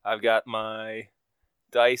I've got my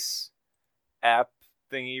dice app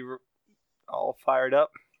thingy all fired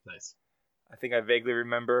up. Nice. I think I vaguely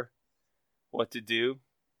remember what to do.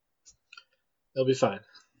 It'll be fine.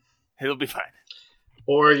 It'll be fine.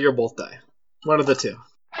 Or you'll both die. One of the two.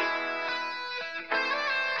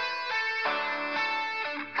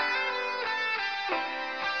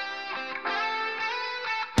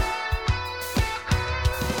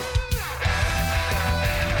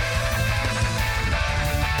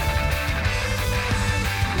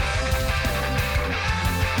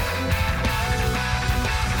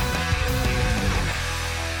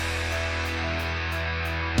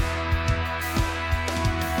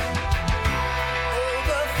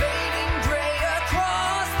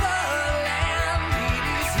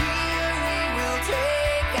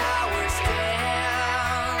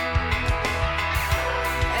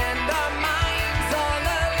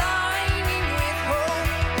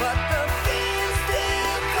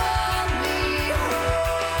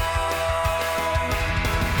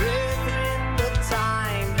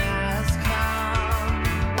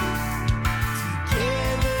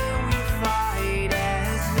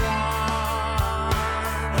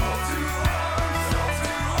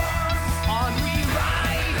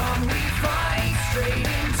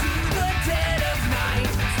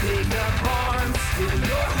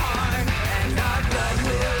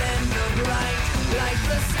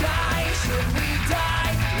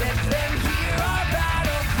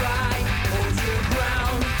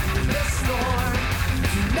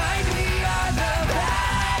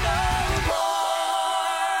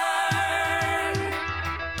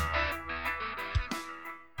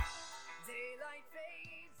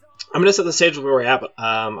 I'm going to set the stage where we're at.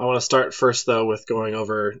 I want to start first, though, with going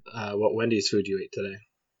over what Wendy's food you ate today.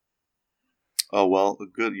 Oh, well,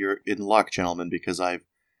 good. You're in luck, gentlemen, because I've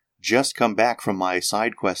just come back from my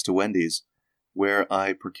side quest to Wendy's, where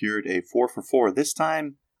I procured a 4 for 4. This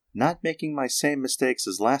time, not making my same mistakes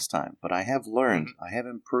as last time, but I have learned, I have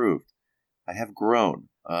improved, I have grown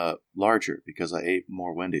larger because I ate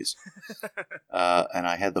more Wendy's. And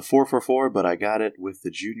I had the 4 for 4, but I got it with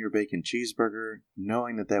the Junior Bacon Cheeseburger,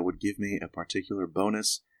 knowing that that would give me a particular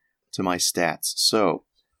bonus to my stats. So,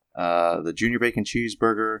 the Junior Bacon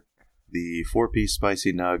Cheeseburger, the 4-piece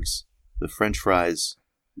spicy nugs, the French fries,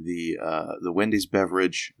 the Wendy's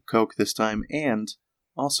beverage, Coke this time, and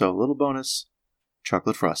also a little bonus,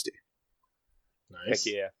 chocolate frosty. Nice.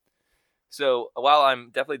 Heck yeah. So while I'm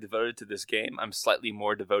definitely devoted to this game, I'm slightly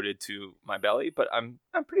more devoted to my belly, but I'm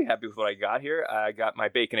pretty happy with what I got here. I got my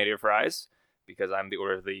Baconator fries, because I'm the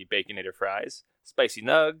order of the Baconator fries, spicy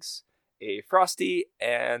nugs, a frosty,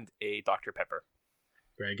 and a Dr. Pepper.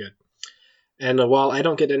 Very good. And while I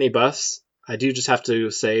don't get any buffs, I do just have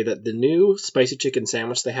to say that the new spicy chicken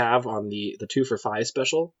sandwich they have on the 2 for 5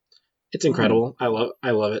 special, it's incredible. I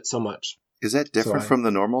love it so much. Is that different from the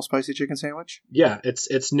normal spicy chicken sandwich? Yeah,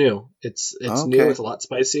 it's new. It's new. It's a lot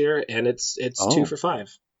spicier, and it's 2 for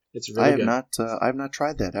 5. It's really good. I have not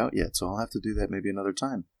tried that out yet, so I'll have to do that maybe another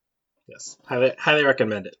time. Yes, highly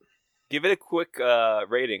recommend it. Give it a quick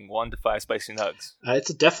rating, 1 to 5 spicy nugs.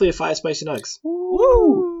 It's definitely a 5 spicy nugs.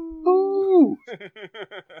 Woo! Ooh!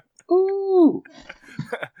 Ooh!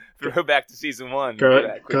 Throw back to season 1. Go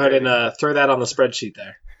ahead and throw that on the spreadsheet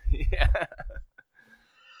there. Yeah.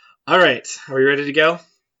 All right, are we ready to go?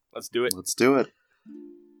 Let's do it. Let's do it.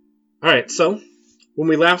 All right, so when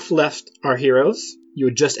we left our heroes, you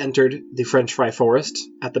had just entered the French fry forest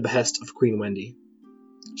at the behest of Queen Wendy.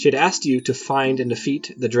 She had asked you to find and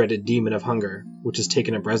defeat the dreaded demon of hunger, which has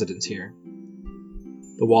taken up residence here.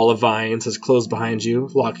 The wall of vines has closed behind you,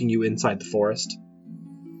 locking you inside the forest.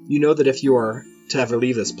 You know that if you are to ever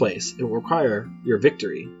leave this place, it will require your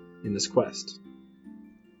victory in this quest.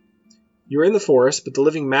 You're in the forest, but the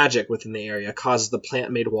living magic within the area causes the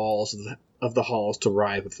plant-made walls of the halls to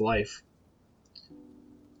writhe with life.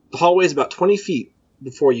 The hallway is about 20 feet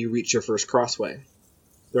before you reach your first crossway.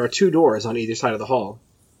 There are 2 doors on either side of the hall.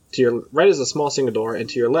 To your right is a small single door, and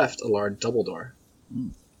to your left, a large double door.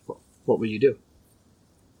 What will you do?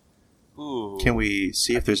 Ooh. Can we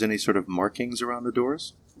see if there's any sort of markings around the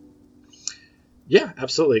doors? Yeah,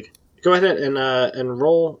 absolutely. Go ahead and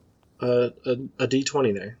roll a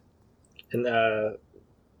d20 there. And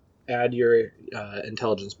add your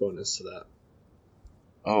intelligence bonus to that.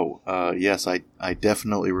 Oh, yes, I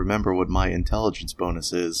definitely remember what my intelligence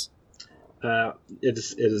bonus is. It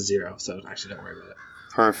is 0, so actually don't worry about it.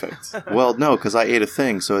 Perfect. Well, no, because I ate a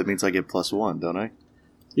thing, so it means I get +1, don't I?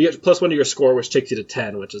 You get +1 to your score, which takes you to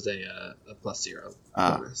 10, which is a +0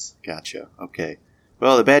 bonus. Gotcha. Okay.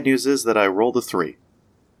 Well, the bad news is that I rolled a 3.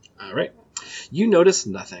 All right. You notice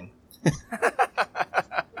nothing.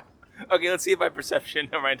 Okay, let's see if my perception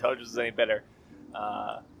or my intelligence is any better.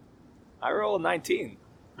 I roll a 19.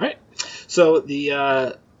 All right. So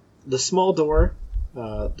the small door,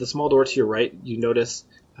 to your right, you notice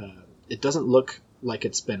it doesn't look like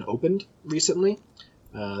it's been opened recently.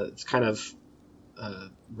 It's kind of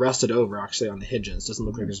rusted over actually on the hinges. Doesn't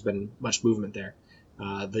look like there's been much movement there.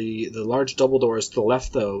 The large double doors to the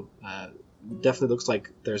left, though, definitely looks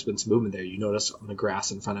like there's been some movement there. You notice on the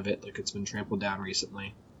grass in front of it, like it's been trampled down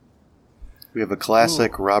recently. We have a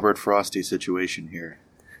classic Robert Frosty situation here,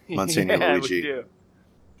 Monsignor Luigi. We do.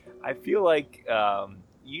 I feel like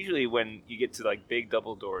usually when you get to like big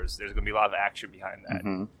double doors, there's going to be a lot of action behind that.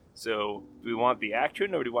 Mm-hmm. So do we want the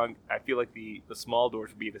action, or do we want? I feel like the small doors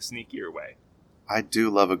would be the sneakier way. I do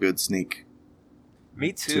love a good sneak.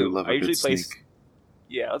 Me too. Love I a usually good play. sneak.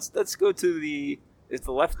 Yeah, let's go to the. Is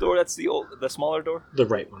the left door? That's the smaller door. The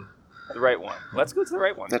right one. The right one. Let's go to the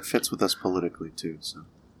right one. That fits with us politically too. So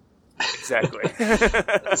Exactly.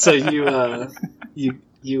 So you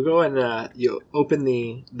go and you open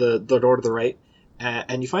the door to the right,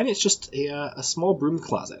 and you find it's just a small broom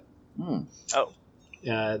closet. Oh.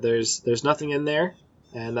 There's nothing in there,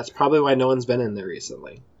 and that's probably why no one's been in there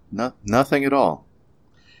recently. Nothing at all.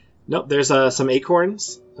 Nope, there's some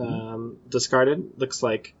acorns discarded. Looks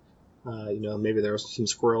like maybe there was some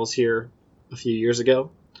squirrels here a few years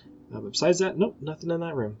ago. But besides that, nope, nothing in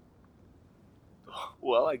that room.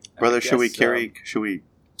 Well, Brother, I should we guess, should we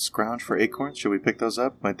scrounge for acorns? Should we pick those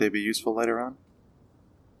up? Might they be useful later on?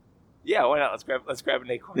 Yeah, why not? Let's grab an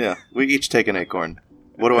acorn. Yeah, we each take an acorn.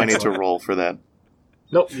 What do I need to roll for that?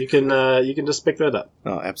 Nope, you can just pick that up.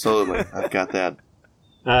 Oh, absolutely. I've got that.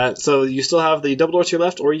 So you still have the double door to your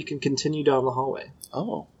left, or you can continue down the hallway.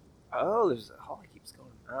 Oh. Oh, there's a hallway keeps going.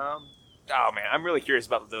 Oh man, I'm really curious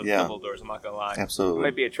about those double doors. I'm not gonna lie. Absolutely. It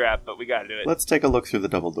might be a trap, but we gotta do it. Let's take a look through the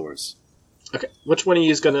double doors. Okay, which one of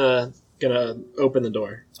you is gonna open the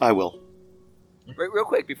door? I will. Real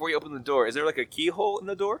quick, before you open the door, is there like a keyhole in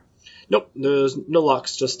the door? Nope, there's no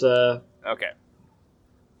locks. Just Okay.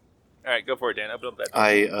 All right, go for it, Dan. Open up that door.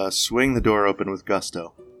 I swing the door open with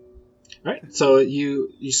gusto. All right, so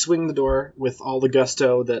you swing the door with all the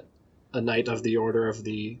gusto that a knight of the Order of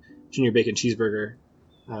the Junior Bacon Cheeseburger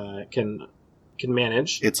can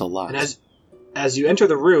manage. It's a lot. And as you enter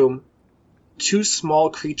the room, two small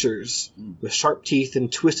creatures with sharp teeth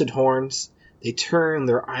and twisted horns, they turn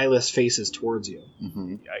their eyeless faces towards you.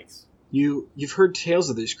 Mm-hmm. Yikes. You've heard tales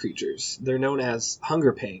of these creatures. They're known as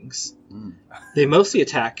hunger pangs. They mostly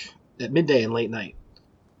attack at midday and late night.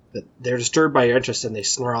 But they're disturbed by your interest and they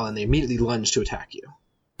snarl and they immediately lunge to attack you.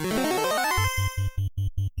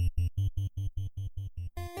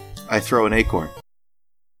 I throw an acorn.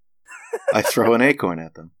 I throw an acorn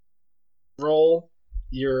at them. Roll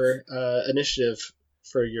your initiative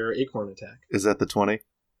for your acorn attack. Is that the 20?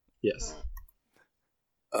 Yes.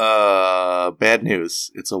 Bad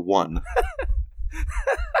news. It's a 1.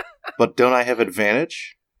 But don't I have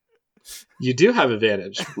advantage? You do have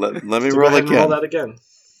advantage. Let me So roll go ahead and again. roll that again.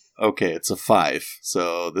 Okay, it's a 5.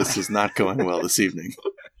 So this is not going well this evening.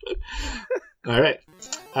 All right.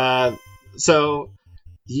 So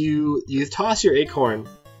you toss your acorn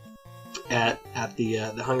at the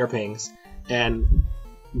hunger pangs, and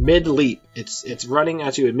mid leap, it's running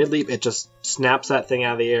at you. In mid leap, it just snaps that thing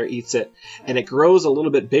out of the air, eats it, and it grows a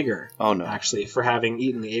little bit bigger. Oh no! Actually, for having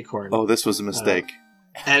eaten the acorn. Oh, this was a mistake.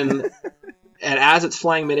 And as it's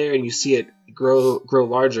flying midair, and you see it grow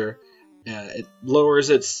larger, it lowers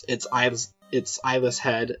its eyeless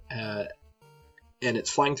head, and it's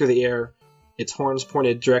flying through the air. Its horns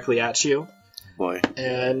pointed directly at you. Boy.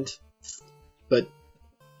 But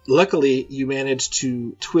luckily, you managed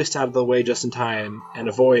to twist out of the way just in time and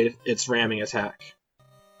avoid its ramming attack.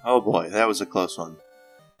 Oh boy, that was a close one.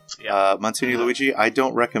 Yeah. Monsignor Luigi, I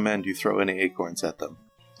don't recommend you throw any acorns at them.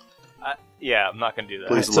 Yeah, I'm not going to do that.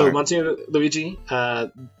 Please So, learn. Monsignor Luigi,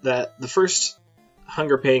 that the first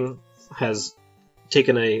hunger pang has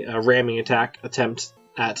taken a ramming attack attempt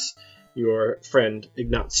at your friend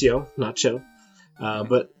Nacho,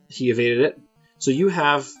 but he evaded it. So you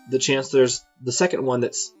have the chance. There's the second one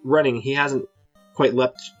that's running. He hasn't quite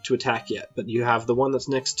leapt to attack yet, but you have the one that's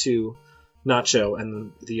next to Nacho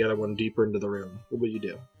and the other one deeper into the room. What will you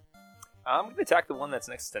do? I'm going to attack the one that's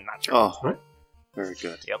next to Nacho. Oh, Right. Very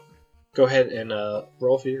good. Yep. Go ahead and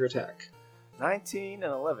roll for your attack. 19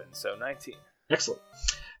 and 11, so 19. Excellent.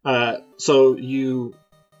 So you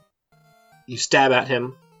stab at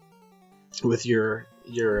him with you're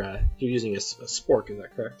using a spork. Is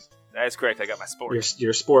that correct? That is correct. I got my sport.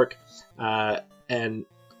 Your spork, and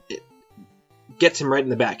it gets him right in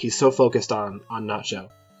the back. He's so focused on Nacho.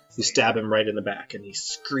 You stab him right in the back, and he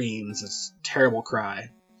screams this terrible cry.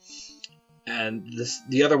 And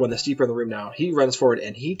the other one, that's deeper in the room now, he runs forward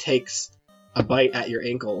and he takes a bite at your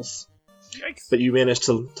ankles. Yikes. But you manage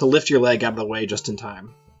to lift your leg out of the way just in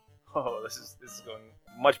time. Oh, this is going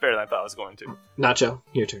much better than I thought it was going to. Nacho,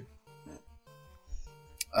 your turn.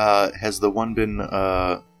 Has the one been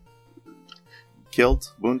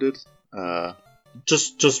killed? Wounded?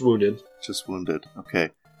 Just wounded. Just wounded. Okay.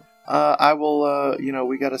 I will.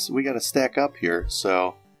 We gotta stack up here.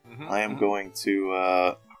 So I am going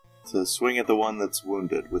to swing at the one that's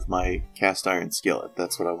wounded with my cast iron skillet.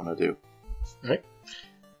 That's what I want to do. All right.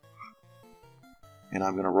 And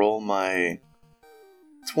I'm gonna roll my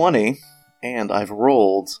 20, and I've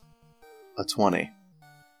rolled a 20.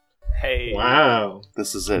 Hey. Wow.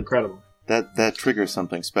 This is it. Incredible. That triggers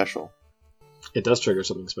something special. It does trigger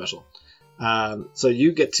something special. So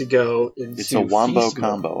you get to go into It's a wombo feast mode.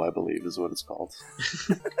 combo, I believe, is what it's called.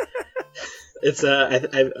 It's I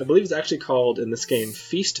believe it's actually called in this game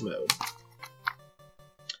feast mode.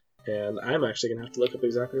 And I'm actually gonna have to look up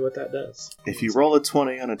exactly what that does. If you roll a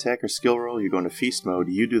 20 on attack or skill roll, you go into feast mode.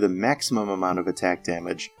 You do the maximum amount of attack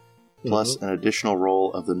damage, plus an additional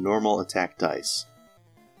roll of the normal attack dice.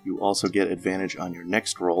 You also get advantage on your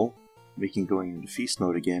next roll, making going into feast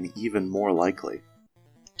mode again even more likely.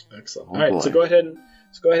 Excellent. Oh, All right, boy. so go ahead.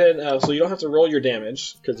 So you don't have to roll your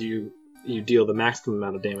damage because you deal the maximum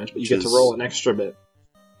amount of damage, but you get to roll an extra bit.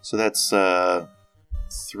 So that's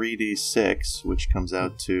 3d6, which comes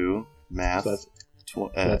out to math.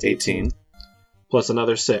 So that's 18. Plus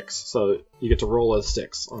another 6, so you get to roll a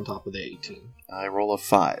 6 on top of the 18. I roll a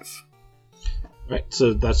 5. Right,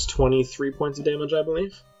 so that's 23 points of damage, I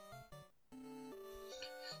believe.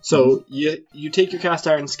 So you take your cast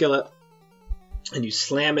iron skillet and you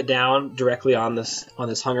slam it down directly on this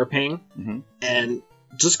hunger pain, and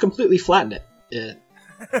just completely flatten it.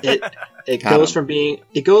 It goes from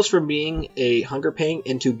being a hunger pain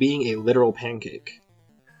into being a literal pancake.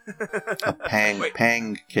 A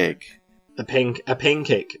pancake. A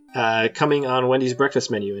pancake coming on Wendy's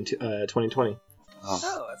breakfast menu in 2020.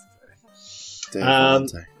 Oh, that's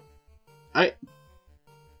exciting.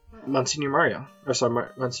 Monsignor Mario, or sorry,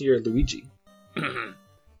 Monsignor Luigi.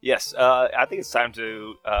 Yes, I think it's time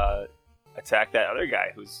to attack that other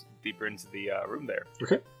guy who's deeper into the room there.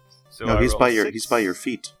 Okay. So No, I he's roll by 6. your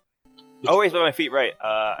feet. Oh, he's by my feet, right.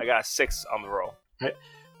 I got a 6 on the roll. Right.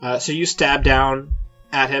 So you stab down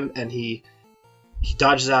at him, and he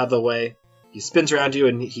dodges out of the way. He spins around you,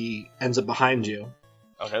 and he ends up behind you.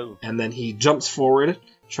 Oh, no. And then he jumps forward,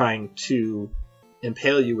 trying to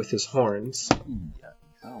impale you with his horns,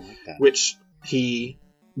 I don't like that. which he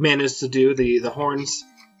managed to do. The horns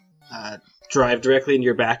drive directly into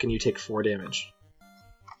your back, and you take 4 damage.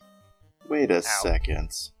 Wait a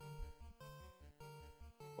second.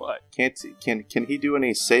 What? Can he do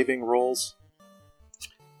any saving rolls?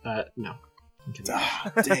 No.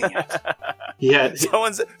 Ah, dang it. He had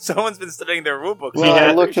Someone's been studying their rulebook. Well, had-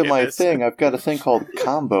 I looked at my Appreciate this. thing. I've got a thing called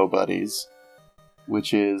Combo Buddies,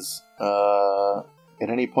 which is at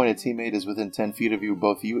any point a teammate is within 10 feet of you,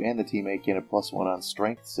 both you and the teammate gain a +1 on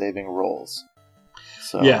strength saving rolls.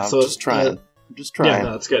 So Yeah, I'm so, just trying. I'm just trying. Yeah,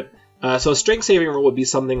 no, that's good. So a strength saving roll would be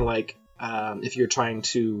something like if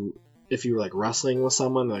you were like wrestling with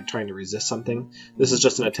someone, like trying to resist something. This is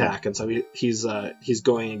just an attack, and so he's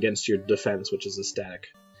going against your defense, which is a static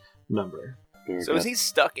number. Very So good. is he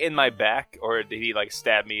stuck in my back, or did he like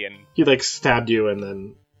stab me and... He like stabbed you and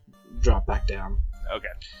then dropped back down. Okay.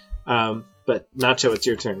 But Nacho, it's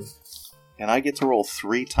your turn. And I get to roll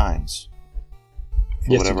 3 times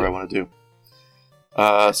for Yes, you whatever do. I want to do.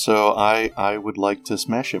 So I would like to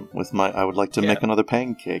smash him with my. I would like to Yeah. make another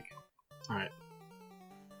pancake. All right.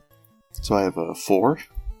 So I have a 4,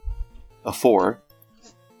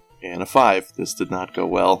 and a 5. This did not go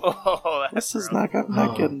well. Oh, that's This is rough.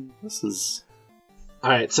 not getting. This is. All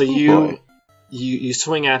right. So boy. you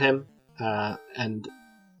swing at him, and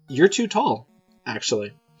you're too tall,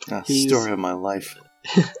 actually. Story of my life.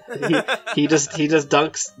 he just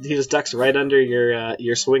ducks right under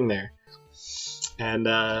your swing there, and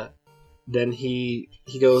then he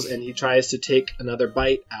goes and he tries to take another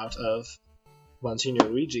bite out of Monsignor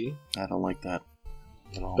Luigi, I don't like that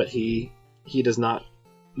at all. but he does not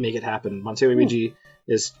make it happen. Monsignor Luigi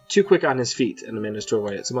is too quick on his feet and manages to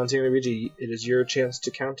avoid it. So Monsignor Luigi, it is your chance to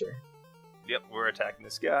counter. Yep, we're attacking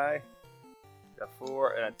this guy. Got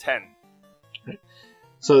 4 and a 10.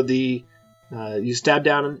 So you stab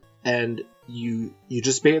down and you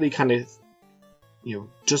just barely kind of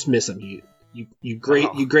just miss him. You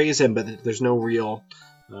graze him, but there's no real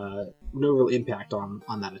impact on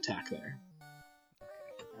that attack there.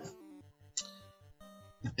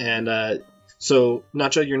 And so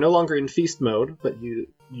Nacho, you're no longer in feast mode, but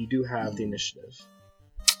you do have the initiative.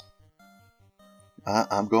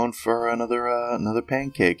 I'm going for another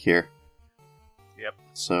pancake here. Yep.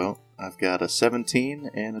 So I've got a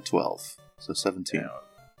 17 and a 12. So 17. Yeah,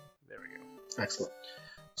 there we go. Excellent.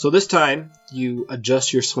 So this time, you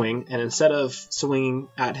adjust your swing, and instead of swinging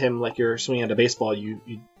at him like you're swinging at a baseball, you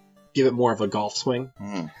give it more of a golf swing.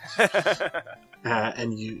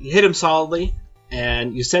 And you hit him solidly,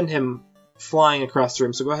 and you send him flying across the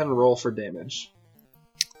room. So go ahead and roll for damage.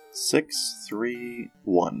 6, 3,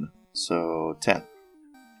 1. So 10. All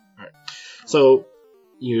right. So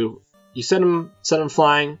you send him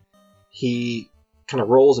flying. He kind of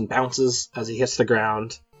rolls and bounces as he hits the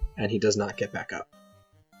ground, and he does not get back up.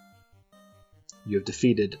 You have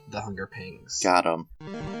defeated the Hunger Pangs. Got him.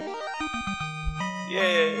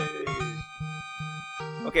 Yay!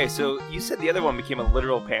 Okay, so you said the other one became a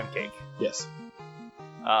literal pancake. Yes.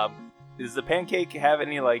 Does the pancake have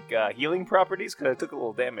any healing properties? Because I took a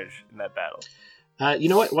little damage in that battle. You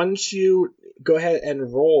know what? Why don't you go ahead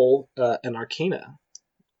and roll an Arcana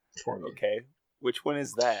for me? Okay, which one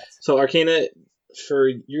is that? So Arcana, for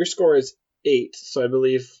your score is 8, so I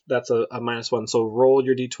believe that's a -1. So roll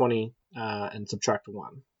your d20 and subtract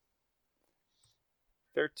 1.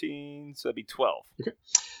 13, so that'd be 12. Okay.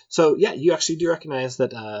 So yeah, you actually do recognize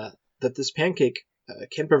that that this pancake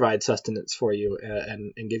can provide sustenance for you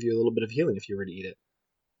and give you a little bit of healing if you were to eat it.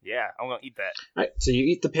 Yeah, I'm gonna eat that. All right. So you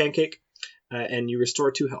eat the pancake and you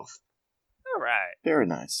restore 2 health. All right. Very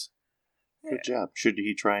nice. Yeah. Good job. Should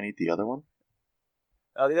he try and eat the other one?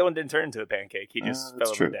 Oh, the other one didn't turn into a pancake. He just That's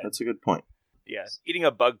fell true. over dead. That's a good point. Yeah, eating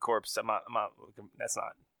a bug corpse. That's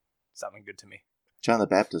not sounding good to me. John the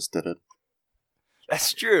Baptist did it.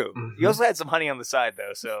 That's true. Mhm. He also had some honey on the side,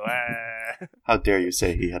 though. So. How dare you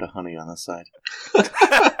say he had a honey on the side?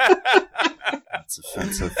 That's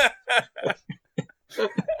offensive.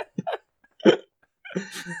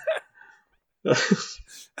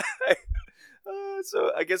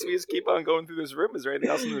 So I guess we just keep on going through this room. Is there anything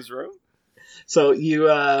else in this room? So you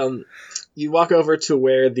walk over to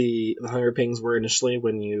where the Hunger Pangs were initially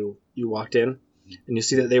when you walked in, and you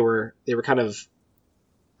see that they were kind of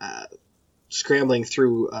scrambling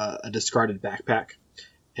through a discarded backpack,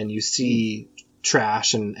 and you see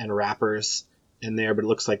trash and wrappers in there, but it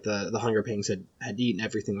looks like the Hunger Pangs had eaten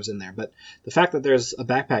everything that was in there. But the fact that there's a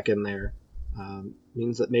backpack in there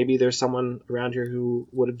means that maybe there's someone around here who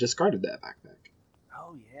would have discarded that backpack.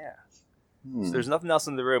 Oh yeah. So there's nothing else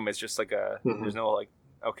in the room. It's just like there's no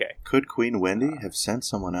okay. Could Queen Wendy have sent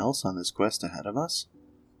someone else on this quest ahead of us?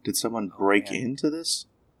 Did someone break into this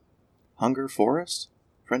Hunger Forest?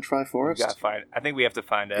 French Fry Forest? I think we have to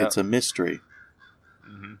find out. It's a mystery.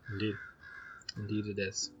 Indeed. Indeed it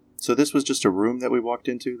is. So this was just a room that we walked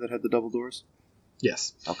into that had the double doors?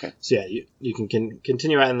 Yes. Okay. So yeah, you can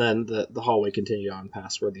continue out, and then the hallway continued on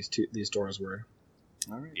past where these doors were.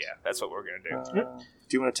 All right. Yeah, that's what we're gonna do.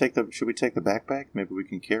 Do you want to should we take the backpack? Maybe we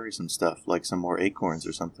can carry some stuff, like some more acorns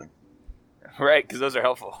or something. Right, because those are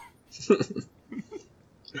helpful.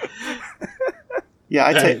 Yeah,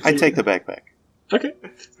 I take the backpack. Okay.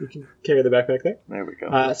 You can carry the backpack there. There we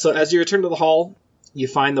go. So as you return to the hall, you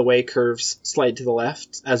find the way curves slightly to the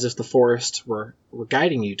left, as if the forest were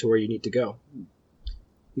guiding you to where you need to go.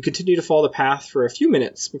 You continue to follow the path for a few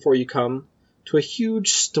minutes before you come to a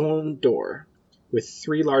huge stone door with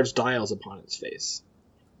 3 large dials upon its face.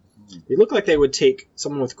 They look like they would take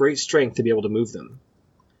someone with great strength to be able to move them.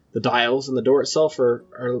 The dials and the door itself are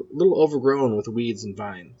a little overgrown with weeds and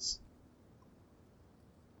vines.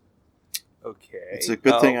 Okay. It's a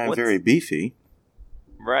good thing I'm very beefy.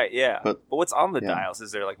 Right, yeah. But what's on the yeah. dials?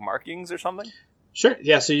 Is there markings or something? Sure.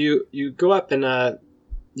 Yeah. So you go up and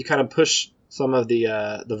you kind of push some of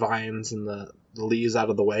the vines and the leaves out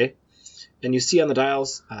of the way, and you see on the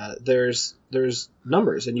dials there's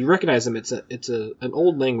numbers, and you recognize them. It's an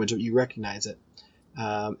old language, but you recognize it.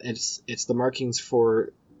 It's the markings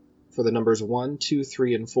for the numbers 1, 2,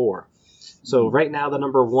 3, and 4. So right now the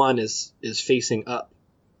number 1 is facing up,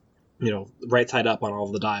 right side up on all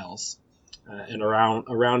of the dials, and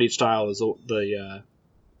around each dial is the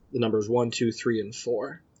numbers 1, 2, 3, and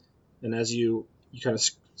 4. And as you kind of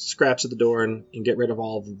scratch at the door and get rid of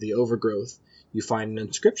all of the overgrowth, you find an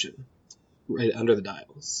inscription right under the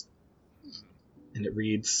dials. And it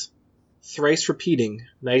reads, "Thrice repeating,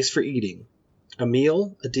 nice for eating. A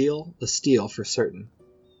meal, a deal, a steal for certain."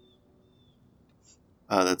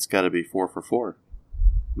 That's got to be 4 for 4.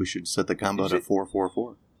 We should set the combo to 4, 4,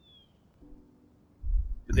 4.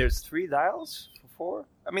 There's 3 dials for 4?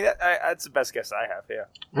 I mean, that's the best guess I have, yeah.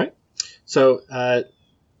 All right. So,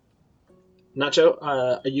 Nacho,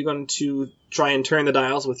 are you going to try and turn the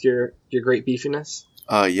dials with your great beefiness?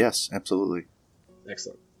 Yes, absolutely.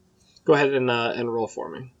 Excellent. Go ahead and roll for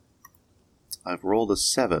me. I've rolled a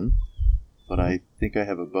 7, but I think I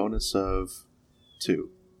have a bonus of 2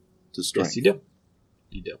 to strength. Yes, you do.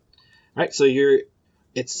 You do. All right, so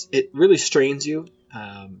it really strains you,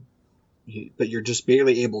 but you're just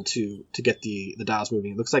barely able to get the dials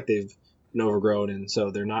moving. It looks like they've been overgrown, and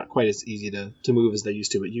so they're not quite as easy to move as they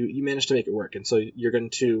used to. But you managed to make it work, and so you're going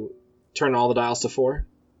to turn all the dials to 4.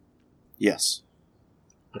 Yes.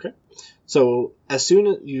 Okay. So as soon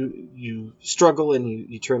as you struggle and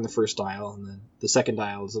you turn the first dial, and then the second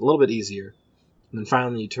dial is a little bit easier, and then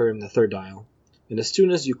finally you turn the third dial, and as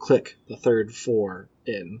soon as you click the third 4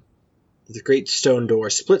 in, the great stone door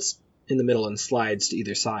splits in the middle and slides to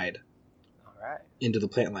either side. All right. Into the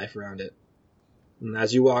plant life around it. And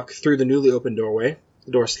as you walk through the newly opened doorway,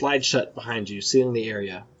 the door slides shut behind you, sealing the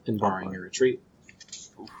area and barring your retreat.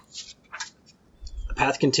 The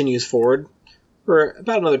path continues forward for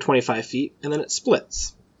about another 25 feet, and then it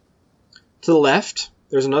splits. To the left,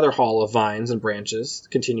 there's another hall of vines and branches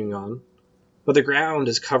continuing on, but the ground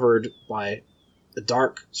is covered by a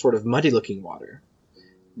dark, sort of muddy-looking water.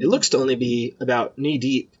 It looks to only be about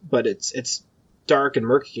knee-deep, but it's dark and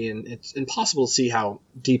murky, and it's impossible to see how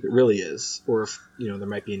deep it really is, or if there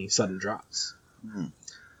might be any sudden drops.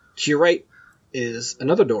 To your right is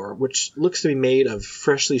another door, which looks to be made of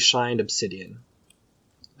freshly shined obsidian.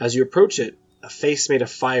 As you approach it, a face made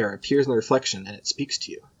of fire appears in the reflection, and it speaks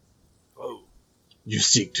to you. Whoa. You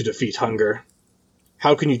seek to defeat hunger.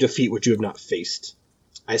 How can you defeat what you have not faced?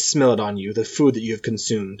 I smell it on you, the food that you have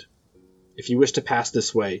consumed. If you wish to pass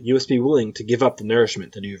this way, you must be willing to give up the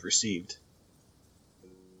nourishment that you have received.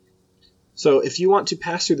 So if you want to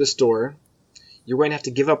pass through this door, you're going to have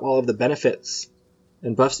to give up all of the benefits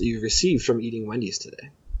and buffs that you've received from eating Wendy's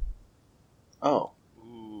today. Oh.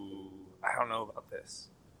 Ooh, I don't know about this.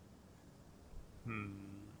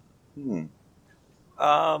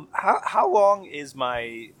 How long is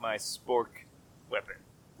my spork weapon?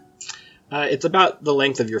 It's about the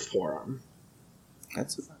length of your forearm.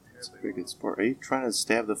 That's a pretty good sport. Are you trying to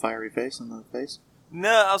stab the fiery face in the face? No,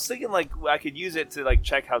 I was thinking I could use it to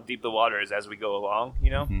check how deep the water is as we go along.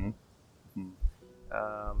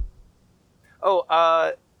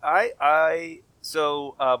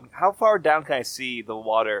 How far down can I see the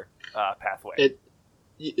water pathway?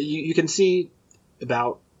 You can see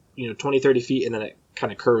about 20, 30 feet, and then it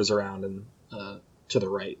kind of curves around and to the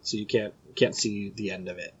right, so you can't see the end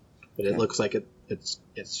of it. But it looks like it's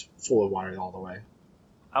full of water all the way.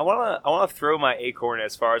 I wanna throw my acorn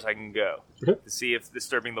as far as I can go to see if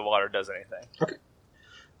disturbing the water does anything. Okay.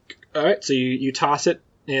 All right. So you toss it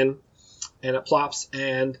in, and it plops,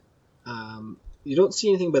 and you don't see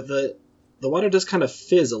anything, but the water does kind of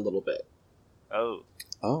fizz a little bit.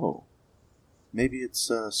 Oh. Maybe it's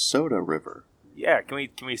a soda river. Yeah. Can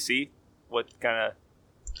we see what kind of?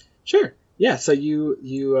 Sure. Yeah. So you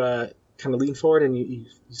kind of lean forward and you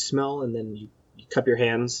smell, and then you cup your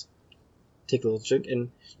hands, take a little drink,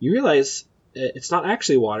 and you realize it's not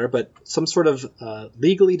actually water, but some sort of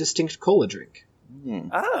legally distinct cola drink.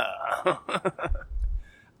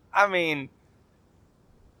 I mean,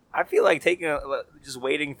 I feel like just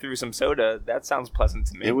wading through some soda. That sounds pleasant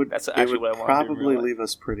to me. That's actually what I want. Probably leave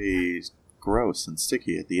us pretty gross and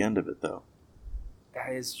sticky at the end of it, though.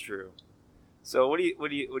 That is true. So, what do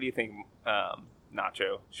you think,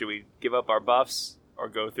 Nacho? Should we give up our buffs or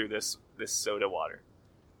go through this soda water?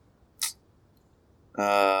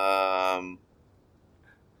 I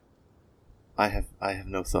have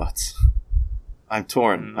no thoughts. I'm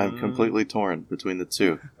torn. I'm completely torn between the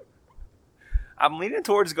two. I'm leaning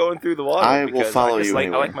towards going through the water. I will follow you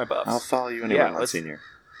anyway. I like my buffs. I'll follow you anyway, Monsignor.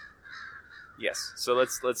 Yes. So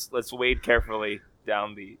let's wade carefully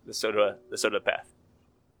down the soda path.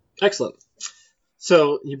 Excellent.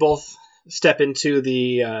 So you both step into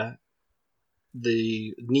the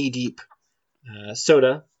knee-deep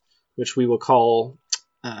soda, which we will call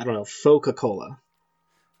Coca-Cola.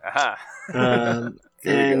 Aha.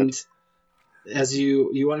 And as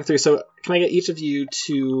you wander through, so can I get each of you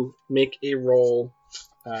to make a roll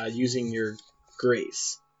using your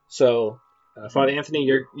grace? So, Father Anthony,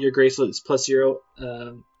 your grace is +0,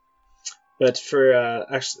 but for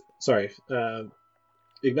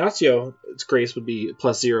Ignacio's grace would be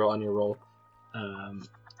 +0 on your roll.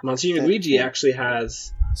 Monsignor Luigi actually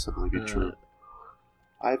has possibly be true.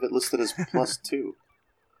 I have it listed as +2.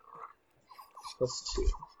 +2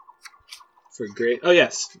 for grace. Oh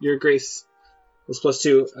yes, your grace was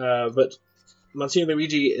 +2, but Monsignor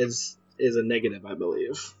Luigi is a negative, I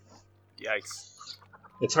believe. Yikes.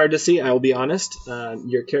 It's hard to see, I will be honest.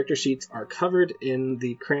 Your character sheets are covered in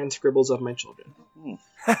the crayon scribbles of my children.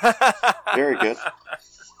 Very good.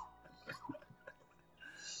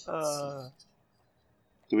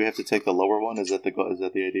 Do we have to take the lower one? Is that the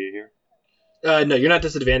idea here? No, you're not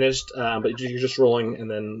disadvantaged, but you're just rolling, and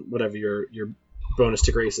then whatever your bonus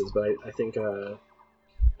to grace is. But I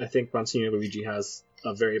think Monsignor Luigi has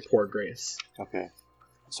a very poor grace. Okay.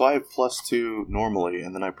 So I have +2 normally,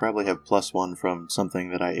 and then I probably have +1 from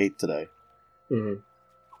something that I ate today. Mm-hmm.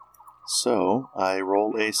 So I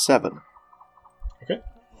roll a 7. Okay.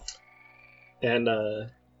 And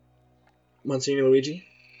Monsignor Luigi?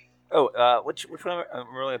 Oh, which one?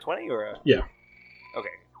 I'm rolling a 20 or a... Yeah. Okay.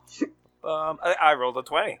 I rolled a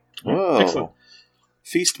 20. Whoa. Excellent.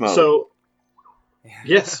 Feast mode. So,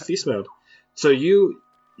 yes, feast mode. So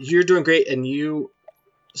you're doing great, and you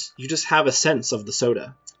just have a sense of the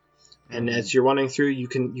soda. And as you're running through, you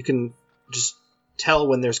can just tell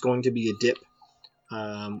when there's going to be a dip,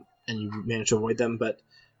 and you manage to avoid them. But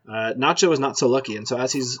Nacho is not so lucky, and so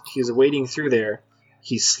as he's wading through there,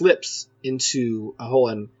 he slips into a hole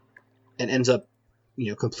and ends up,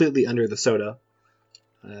 completely under the soda,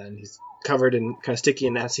 and he's covered and kind of sticky.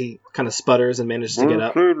 And as he kind of sputters and manages to get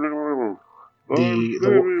up,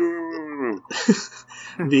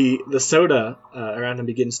 the soda around him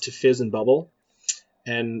begins to fizz and bubble,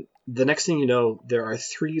 and the next thing you know, there are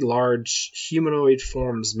 3 large humanoid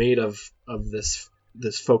forms made of this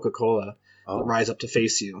Coca-Cola that rise up to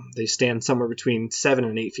face you. They stand somewhere between 7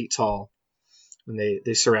 and 8 feet tall, and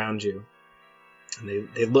they surround you, and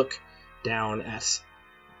they look down at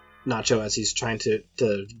Nacho as he's trying to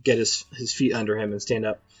get his feet under him and stand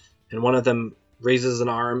up, and one of them raises an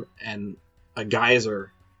arm, and a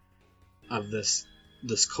geyser of this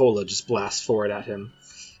cola just blasts forward at him,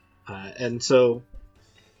 and so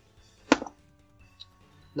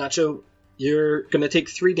Nacho, you're gonna take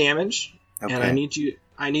 3 damage, okay. And I need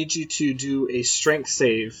you to do a strength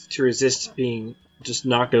save to resist being just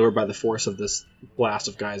knocked over by the force of this blast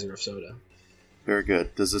of geyser of soda. Very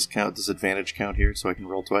good. Does this count? Does advantage count here so I can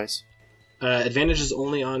roll twice? Advantage is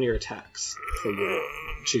only on your attacks for your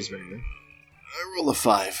cheeseburger. I roll a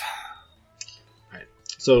 5. Alright.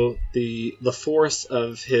 So the force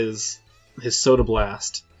of his soda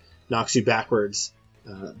blast knocks you backwards,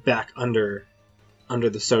 back under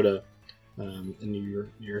the soda, and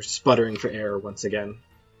you're sputtering for air once again.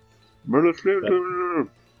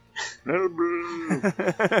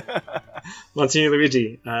 Monsignor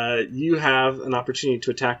Luigi, you have an opportunity to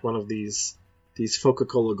attack one of these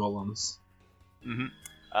Coca-Cola golems. Mm-hmm.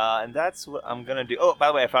 And that's what I'm gonna do. Oh, by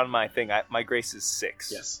the way, I found my thing. My grace is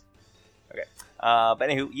 6. Yes. Okay. But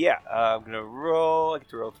anywho, yeah, I'm gonna roll. I get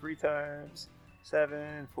to roll 3 times.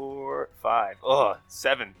 7, 4, 5. Oh,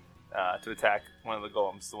 7 to attack one of the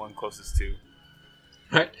golems, the one closest to.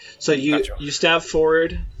 All right. So you stab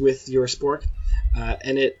forward with your spork,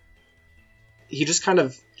 and he just kind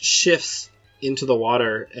of shifts into the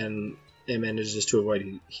water and manages to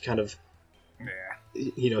avoid. He kind of,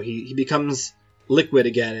 he becomes liquid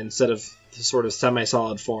again instead of the sort of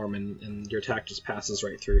semi-solid form, and your attack just passes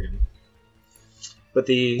right through him. But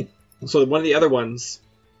one of the other ones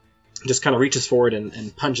just kind of reaches forward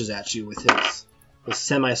and punches at you with his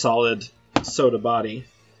semi-solid soda body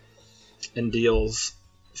and deals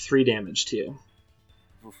 3 damage to you.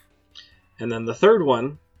 Oof. And then the third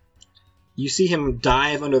one, you see him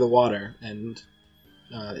dive under the water and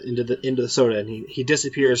into the soda, and he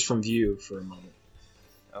disappears from view for a moment.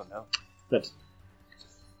 Oh no! But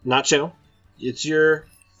Nacho, it's your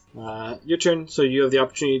turn. So you have the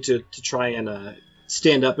opportunity to try and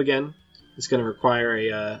stand up again. It's going to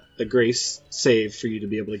require a grace save for you to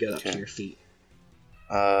be able to get up to your feet.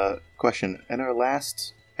 Question: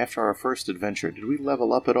 after our first adventure, did we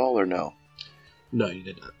level up at all or no? No, you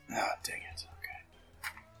did not. Ah, dang it. Okay.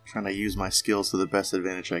 Trying to use my skills to the best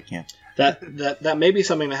advantage I can. That may be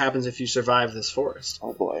something that happens if you survive this forest.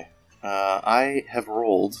 Oh boy. I have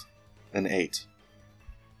rolled an 8.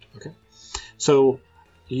 Okay. So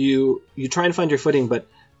you try and find your footing, but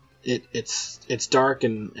it's dark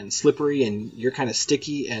and slippery, and you're kind of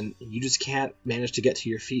sticky, and you just can't manage to get to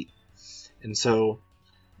your feet. And so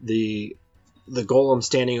the golem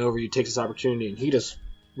standing over you takes this opportunity, and he just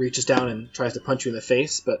reaches down and tries to punch you in the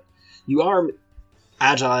face, but you are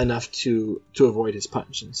agile enough to avoid his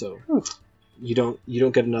punch, and so you don't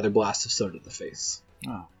get another blast of soda to the face.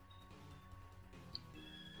 Oh.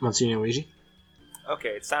 Monsignor Luigi? Okay,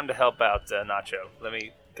 it's time to help out Nacho.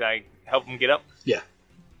 Can I help him get up? Yeah.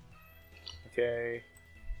 Okay.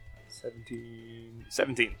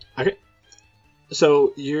 17. Okay.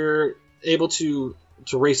 So you're able to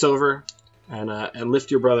race over and lift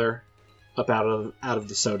your brother up out of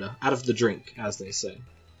the soda, out of the drink, as they say.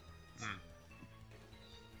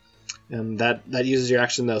 And that uses your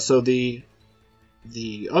action though. So the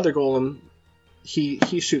other golem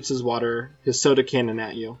he shoots his soda cannon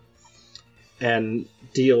at you, and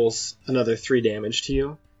deals another 3 damage to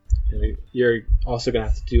you. And you're also going to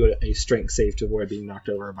have to do a strength save to avoid being knocked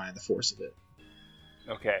over by the force of it.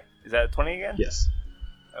 Okay. Is that a 20 again? Yes.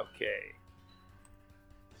 Okay.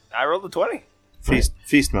 I rolled a 20.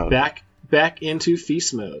 Feast mode. Back into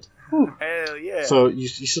feast mode. Hell yeah. So you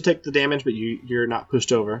still take the damage, but you're not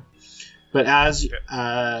pushed over. But as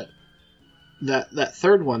that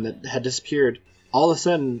third one that had disappeared, all of a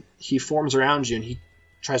sudden he forms around you and he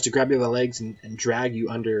tries to grab you by the legs and drag you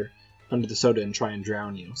under the soda and try and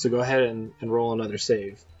drown you. So go ahead and roll another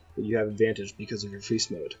save. But you have advantage because of your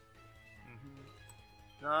feast mode.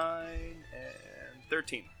 9 and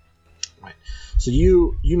 13. Right. So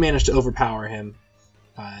you managed to overpower him,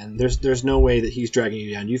 and there's no way that he's dragging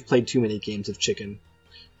you down. You've played too many games of chicken.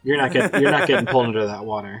 You're not getting pulled under that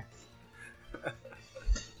water.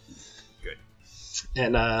 Good.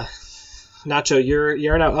 And Nacho,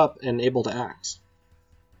 you're now up and able to act.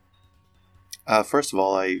 First of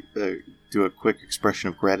all, I do a quick expression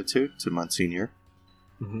of gratitude to Monsignor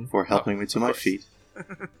for helping me to my feet.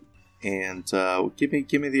 And give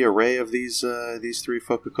me the array of these 3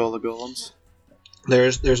 Coca-Cola golems.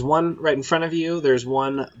 There's one right in front of you. There's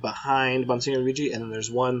one behind Monsignor Luigi, and then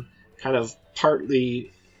there's one kind of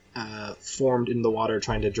partly formed in the water,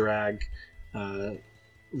 trying to drag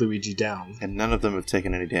Luigi down. And none of them have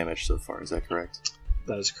taken any damage so far. Is that correct?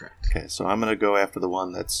 That is correct. Okay, so I'm going to go after the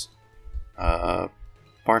one that's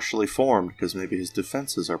partially formed, because maybe his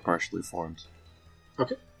defenses are partially formed.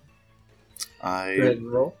 Okay. Go I ahead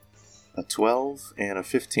and roll. a 12 and a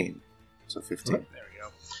 15. So 15. Okay. There we go.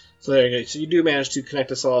 So there you go. So you do manage to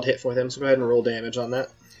connect a solid hit for them. So go ahead and roll damage on that.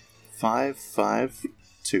 5, 5,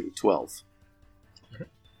 2, 12.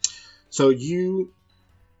 So you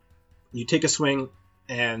take a swing,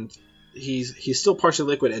 and he's still partially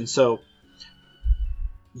liquid, and so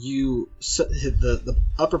the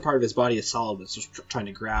upper part of his body is solid. It's just trying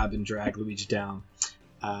to grab and drag Luigi down,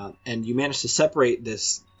 and you manage to separate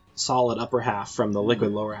this solid upper half from the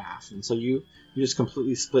liquid lower half, and so you just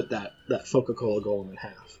completely split that Coca-Cola golem in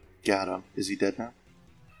half. Got him. Is he dead now?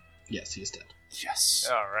 Yes, he's dead.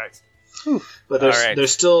 Yes. All right. But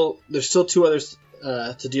there's still 2 others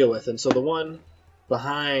to deal with, and so the one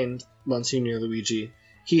behind Monsignor Luigi,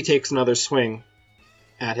 he takes another swing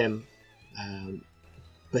at him,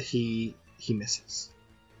 but he misses.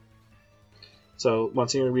 So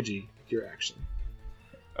Monsignor Luigi, your action.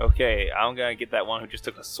 Okay, I'm gonna get that one who just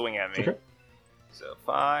took a swing at me. Okay. So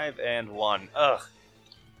 5 and 1. Ugh.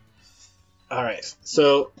 All right.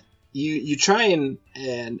 So you try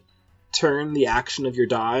and turn the action of your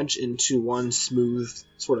dodge into one smooth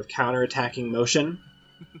sort of counter-attacking motion,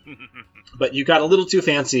 but you got a little too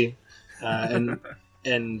fancy,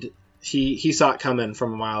 and he saw it coming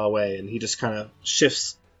from a mile away, and he just kind of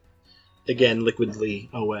shifts again liquidly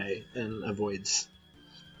away and avoids.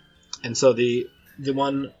 And so the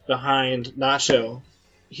one behind Nacho,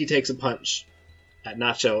 he takes a punch at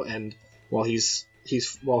Nacho, and while he's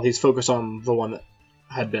focused on the one that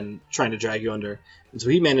had been trying to drag you under, and so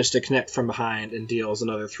he managed to connect from behind and deals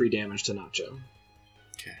another 3 damage to Nacho.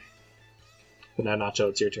 Okay. But now Nacho,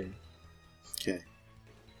 it's your turn. Okay.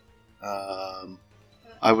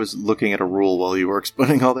 I was looking at a rule while you were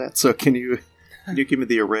explaining all that, so can you give me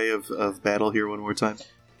the array of battle here one more time?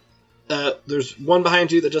 There's one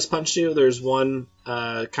behind you that just punched you. There's one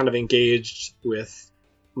kind of engaged with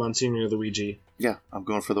Monsignor Luigi. Yeah, I'm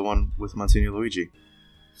going for the one with Monsignor Luigi.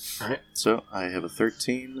 Alright. So I have a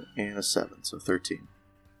 13 and a 7, so 13.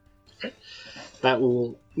 That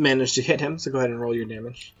will manage to hit him, so go ahead and roll your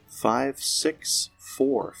damage. 5, 6,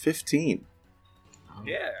 4, 15.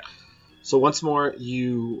 Yeah. So once more,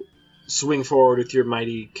 you swing forward with your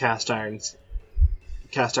mighty cast iron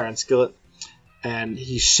skillet, and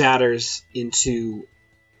he shatters into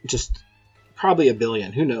just probably a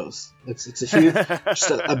billion. Who knows? It's a huge, just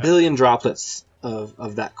a billion droplets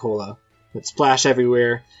of that cola that splash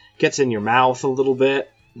everywhere. Gets in your mouth a little bit,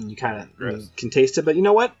 and you kind of can taste it. But you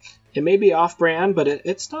know what? It may be off-brand, but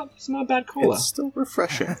it's not bad cola. It's still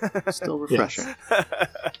refreshing. Still refreshing.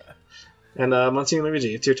 And Monsignor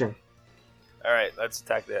Luigi, it's your turn. All right, let's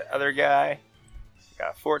attack the other guy.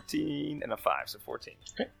 Got 14 and a 5, so 14.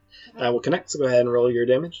 Okay. We'll connect, so go ahead and roll your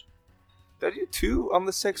damage. Did I do 2 on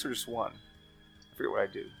the 6 or just 1? I forget what I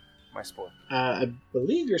do. My sport. I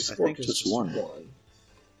believe your sport is just just one.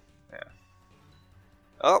 Yeah.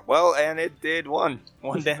 Oh, well, and it did 1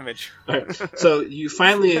 damage. All right. So you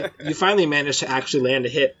finally managed to actually land a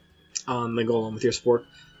hit on the golem with your sport,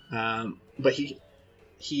 but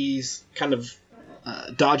he's kind of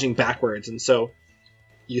dodging backwards, and so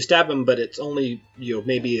you stab him, but it's only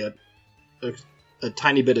maybe a a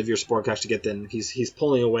tiny bit of your spore can actually get in. He's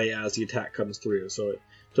pulling away as the attack comes through, so it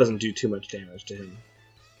doesn't do too much damage to him.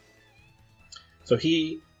 So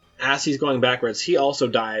as he's going backwards, he also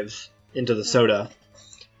dives into the soda,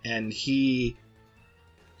 and he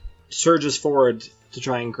surges forward to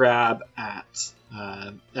try and grab at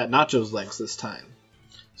Nacho's legs this time.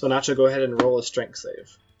 So Nacho, go ahead and roll a strength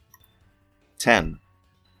save. 10.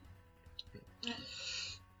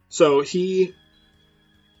 So he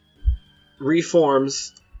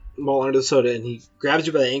reforms while under the soda, and he grabs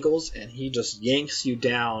you by the ankles, and he just yanks you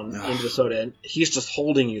down into the soda, and he's just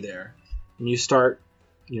holding you there. And you start,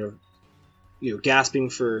 gasping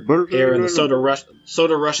for air, and the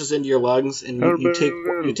soda rushes into your lungs, and you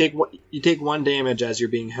take 1 damage as you're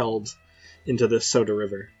being held into this soda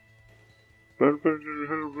river.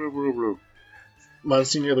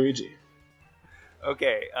 Monsignor Luigi.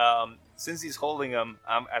 Okay, since he's holding him,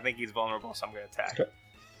 I think he's vulnerable, so I'm going to attack. Okay.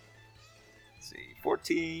 Let's see,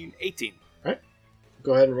 14, 18. All right.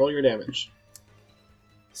 Go ahead and roll your damage.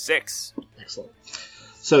 6. Excellent.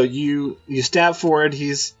 So you stab forward.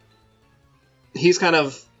 He's kind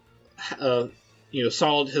of,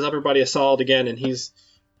 solid. His upper body is solid again, and he's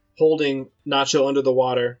holding Nacho under the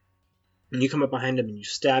water. And you come up behind him and you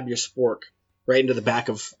stab your spork right into the back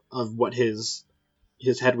of what his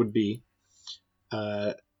head would be.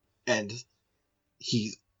 And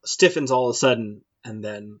he stiffens all of a sudden and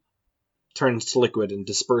then turns to liquid and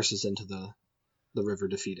disperses into the river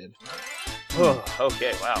defeated. Oh,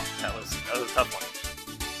 okay, wow. That was a tough one.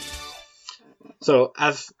 So,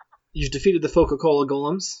 as you've defeated the Coca-Cola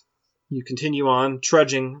golems, you continue on,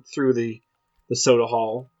 trudging through the soda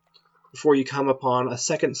hall, before you come upon a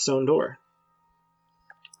second stone door.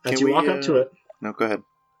 As you walk up to it... No, go ahead.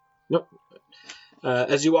 Nope.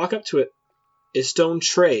 As you walk up to it, a stone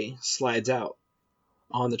tray slides out.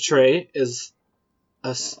 On the tray is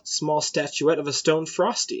a small statuette of a stone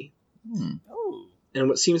Frosty. Oh. And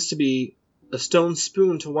what seems to be a stone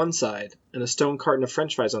spoon to one side and a stone carton of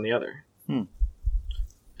french fries on the other. An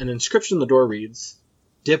inscription on the door reads,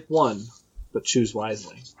 "Dip 1, but choose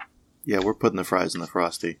wisely." Yeah, we're putting the fries in the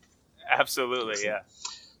Frosty. Absolutely, yeah.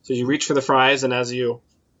 So you reach for the fries, and as you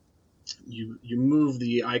move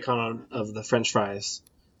the icon of the french fries,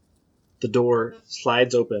 the door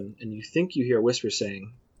slides open, and you think you hear a whisper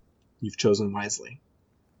saying, "You've chosen wisely."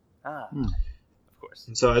 Of course.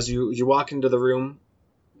 And so as you walk into the room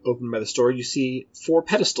opened by the store, you see 4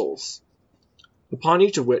 pedestals, upon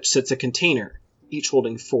each of which sits a container, each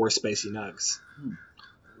holding 4 spicy nugs.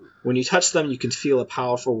 When you touch them, you can feel a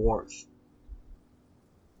powerful warmth.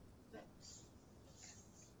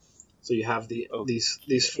 So you have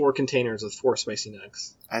these 4 containers with 4 spicy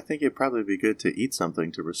nugs. I think it'd probably be good to eat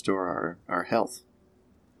something to restore our health.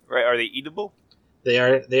 Right, are they eatable? They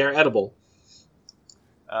are edible.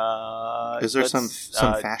 Is there some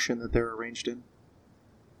fashion that they're arranged in?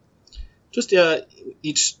 Just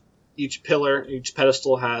each pillar, each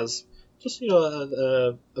pedestal has just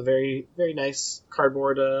a very very nice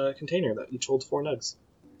cardboard container that each holds 4 nugs.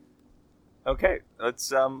 Okay,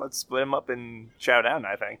 let's split them up and chow down,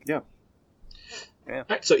 I think. Yeah. All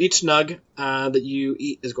right, so each nug that you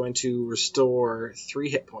eat is going to restore 3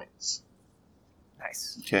 hit points.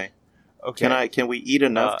 Nice. Okay. Okay. Can we eat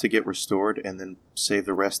enough to get restored and then save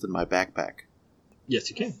the rest in my backpack? Yes,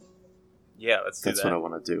 you can. Yeah, let's do that. That's what I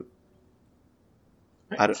want to do.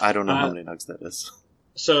 Right. I don't know how many nugs that is.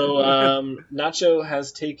 So Nacho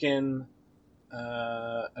has taken,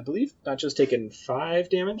 I believe Nacho's taken 5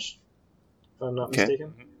 damage, if I'm not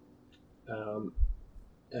mistaken.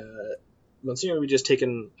 Monsignor, we just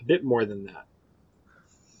taken a bit more than that.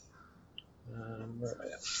 Where am I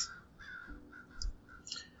at?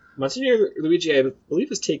 Monsignor Luigi, I believe,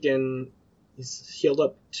 has taken. He's healed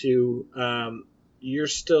up to. You're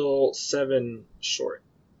still 7 short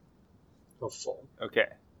of full. Okay.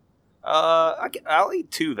 I'll eat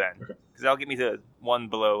 2 then, because that'll get me to 1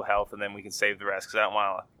 below health, and then we can save the rest. Because I don't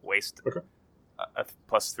want to waste a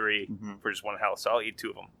 +3 for just 1 health. So I'll eat 2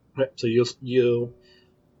 of them. Right. So you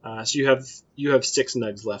have 6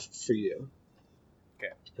 nugs left for you.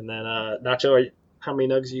 Okay. And then Nacho, how many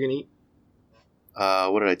nugs are you gonna eat?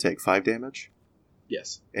 What did I take? 5 damage?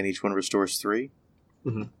 Yes. And each one restores 3?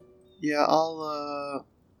 Mm-hmm. Yeah, I'll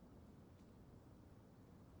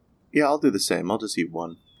do the same. I'll just eat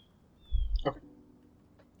 1. Okay.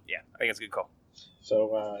 Yeah, I think it's a good call.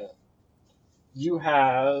 So you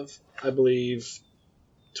have, I believe,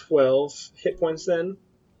 12 hit points then.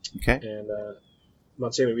 Okay. And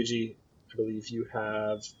Monsignor Luigi, I believe you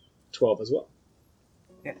have 12 as well.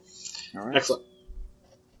 Yeah. All right. Excellent.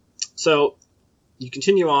 So you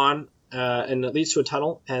continue on, and it leads to a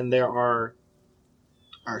tunnel, and there are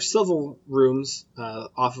are several rooms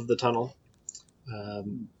off of the tunnel.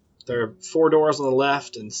 There are 4 doors on the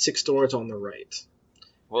left and 6 doors on the right.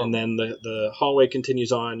 Whoa. And then the hallway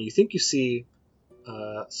continues on. You think you see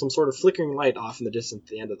some sort of flickering light off in the distance at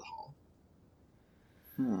the end of the hall.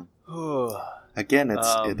 Again,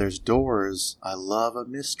 there's doors. I love a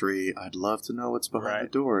mystery. I'd love to know what's behind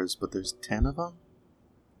the doors, but there's 10 of them?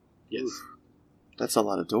 Yes. Oof. That's a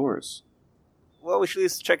lot of doors. Well, we should at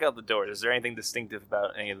least check out the doors. Is there anything distinctive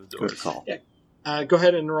about any of the doors? Good call. Yeah. Go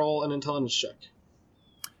ahead and roll an intelligence check.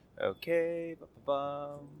 Okay. Where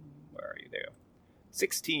are you? There.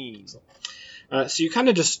 16. So you kind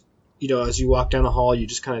of just, as you walk down the hall, you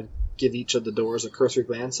just kind of give each of the doors a cursory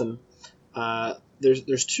glance, and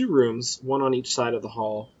there's 2 rooms, one on each side of the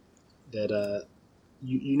hall, that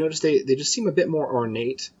you notice they just seem a bit more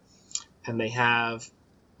ornate, and they have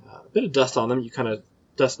a bit of dust on them. You kind of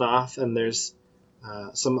dust off, and there's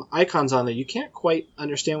some icons on there. You can't quite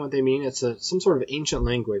understand what they mean. It's some sort of ancient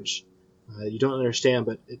language. You don't understand,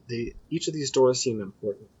 but each of these doors seem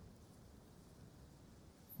important.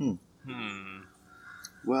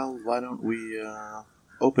 Well, why don't we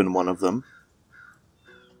open one of them?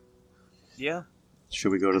 Yeah.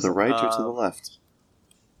 Should we go to the right or to the left?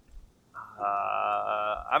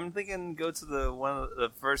 I'm thinking go to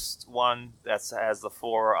the first one that has the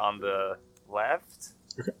 4 on the left.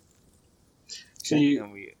 Okay. So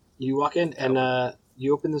you walk in and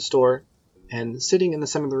you open this door, and sitting in the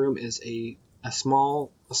center of the room is a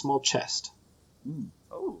small chest.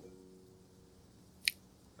 Oh.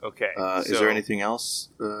 Okay. Is there anything else?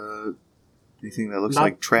 Anything that looks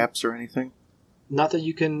like traps or anything? Not that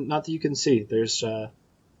you can see. There's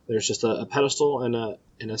just a pedestal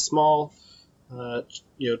and a small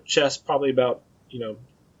chest, probably about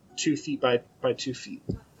 2 feet by 2 feet.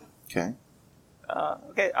 Okay.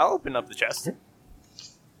 Okay, I'll open up the chest.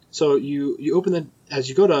 So you open as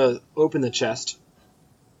you go to open the chest,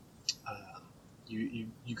 you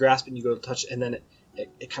grasp it and you go to touch it, and then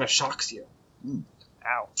it kind of shocks you.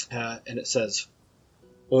 Ow. And it says,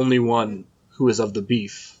 "Only one who is of the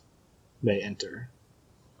beef may enter."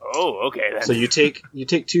 Oh, okay. Then. So you take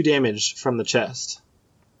 2 damage from the chest.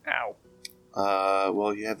 Ow.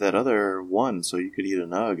 Well, you have that other one, so you could eat a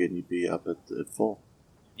nug and you'd be up at full.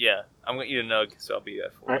 Yeah, I'm gonna eat a nug, so I'll be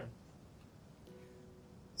at 4. All right.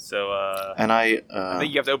 So, and I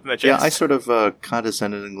think you have to open the chest. Yeah, I sort of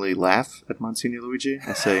condescendingly laugh at Monsignor Luigi.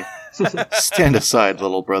 I say, "Stand aside,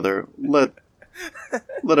 little brother. Let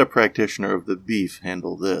a practitioner of the beef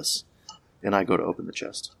handle this." And I go to open the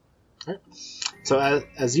chest. All right. So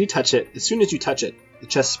as you touch it, as soon as you touch it, the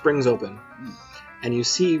chest springs open, and you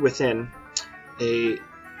see within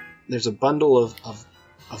there's a bundle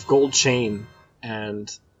of gold chain,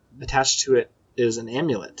 and attached to it is an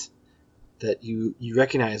amulet that you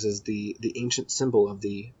recognize as the ancient symbol of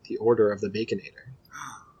the Order of the Baconator.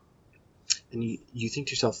 And you think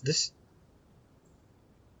to yourself,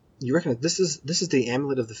 you recognize this is the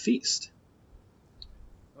amulet of the feast.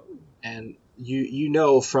 And you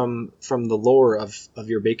know from the lore of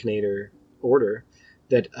your Baconator order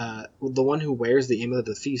that the one who wears the amulet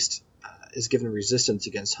of the feast is given resistance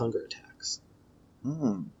against hunger attacks.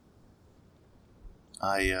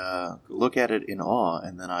 I look at it in awe,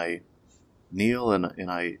 and then I kneel and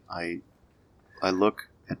I look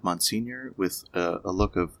at Monsignor with a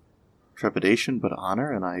look of trepidation but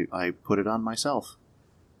honor, and I put it on myself.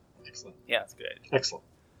 Excellent. Yeah, that's good. Excellent.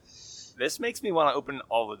 This makes me want to open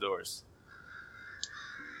all the doors.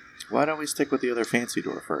 Why don't we stick with the other fancy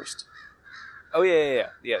door first? Oh, yeah.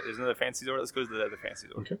 There's another fancy door. Let's go to the other fancy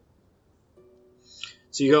door. Okay.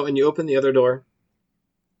 So you go and you open the other door,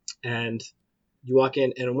 and you walk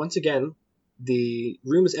in, and once again, the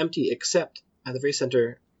room is empty except at the very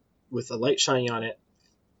center, with a light shining on it,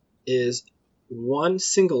 is one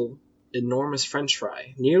single enormous French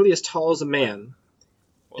fry, nearly as tall as a man,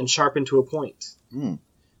 and sharpened to a point.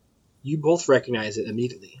 You both recognize it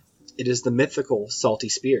immediately. It is the mythical salty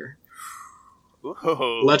spear.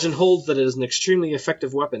 Whoa. Legend holds that it is an extremely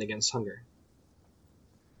effective weapon against hunger.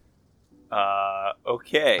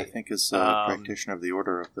 Okay. I think as practitioner of the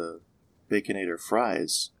Order of the Baconator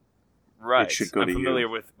Fries, right. It should go to familiar you.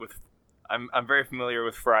 with I'm very familiar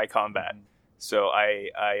with fry combat, so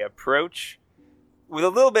I approach with a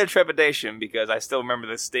little bit of trepidation because I still remember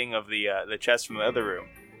the sting of the chest from the other room.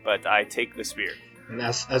 But I take the spear. And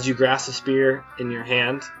as you grasp the spear in your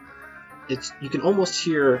hand, you can almost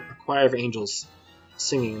hear a choir of angels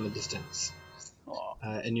singing in the distance.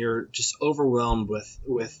 And you're just overwhelmed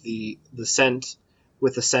with the scent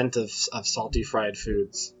of salty fried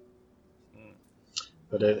foods.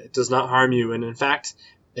 But it does not harm you, and in fact,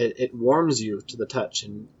 it warms you to the touch,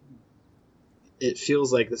 and it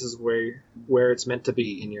feels like this is where it's meant to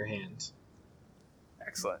be in your hand.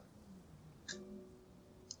 Excellent.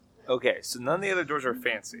 Okay, so none of the other doors are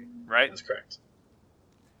fancy, right? That's correct.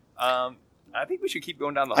 I think we should keep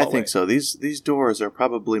going down the hallway. I think so. These doors are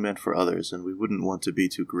probably meant for others, and we wouldn't want to be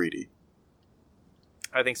too greedy.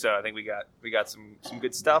 I think so. I think we got some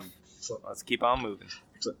good stuff. Excellent. Let's keep on moving.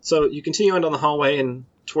 Excellent. So you continue on down the hallway and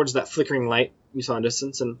towards that flickering light you saw in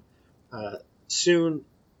distance, and soon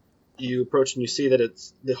you approach and you see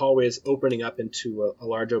that the hallway is opening up into a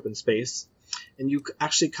large open space, and you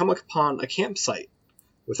actually come upon a campsite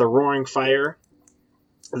with a roaring fire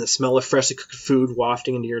and the smell of freshly cooked food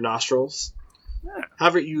wafting into your nostrils. Yeah.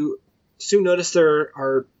 However, you soon notice there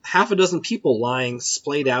are half a dozen people lying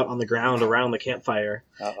splayed out on the ground around the campfire,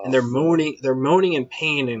 Uh-oh. and they're moaning in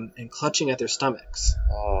pain and clutching at their stomachs.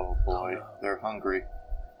 Oh boy, they're hungry.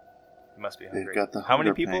 You must be hungry. They've got the How many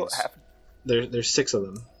hunger people? pangs. There's 6 of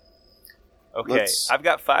them. Okay, I've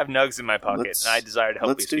got 5 nugs in my pocket, let's- and I desire to help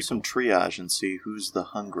Let's these do people. some triage and see who's the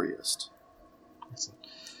hungriest.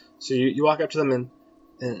 So you walk up to them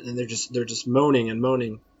and they're just moaning and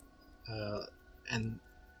moaning, and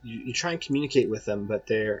you try and communicate with them, but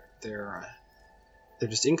they're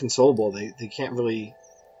just inconsolable. They can't really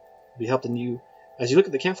be helped. And you, as you look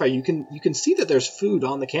at the campfire, you can see that there's food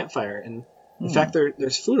on the campfire, and in fact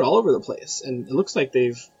there's food all over the place, and it looks like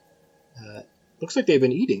they've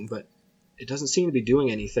been eating, but it doesn't seem to be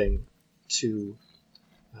doing anything to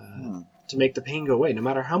make the pain go away. No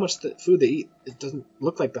matter how much food they eat, it doesn't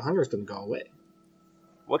look like the hunger is going to go away.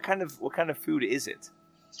 What kind of food is it?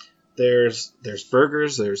 There's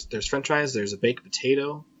burgers, there's French fries, there's a baked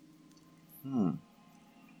potato.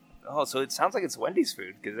 Oh, so it sounds like it's Wendy's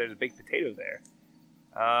food because there's a baked potato there.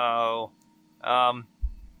 Oh,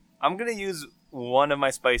 I'm gonna use one of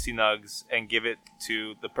my spicy nugs and give it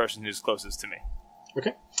to the person who's closest to me.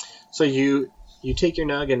 Okay, so you take your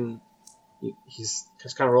nug and he's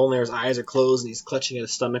just kind of rolling there. His eyes are closed and he's clutching at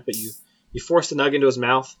his stomach, but you force the nug into his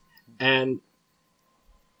mouth, and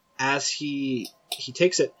as he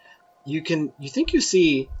takes it, you think you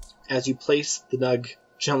see, as you place the nug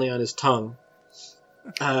gently on his tongue,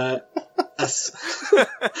 a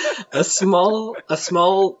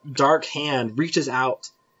small dark hand reaches out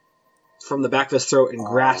from the back of his throat and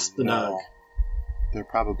grasps the nug. They're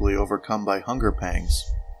probably overcome by hunger pangs.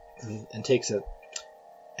 And takes it.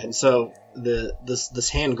 And so this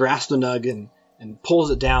hand grasps the nug and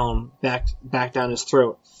pulls it down back down his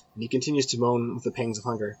throat, and he continues to moan with the pangs of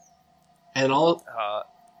hunger. And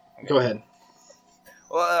go ahead.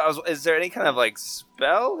 Well, is there any kind of like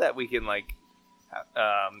spell that we can like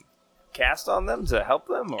cast on them to help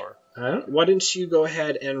them, or? Why don't you go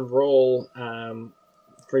ahead and roll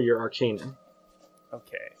for your Arcana?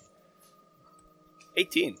 Okay.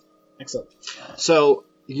 18. Excellent. So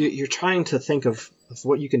you're trying to think of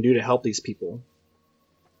what you can do to help these people,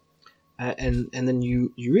 and then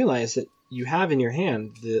you realize that you have in your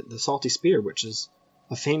hand the salty spear, which is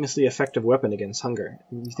a famously effective weapon against hunger.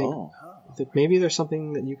 And you think maybe there's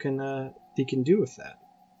something that you can do with that.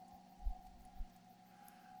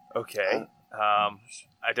 Okay.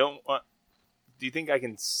 I don't want. Do you think I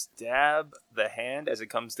can stab the hand as it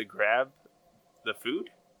comes to grab the food?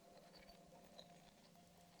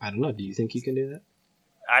 I don't know. Do you think you can do that?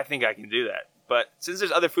 I think I can do that. But since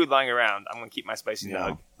there's other food lying around, I'm going to keep my spicy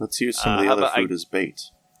nug. Let's use some of the other food as bait.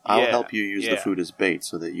 I'll help you use the food as bait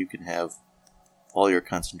so that you can have all your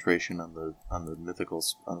concentration on the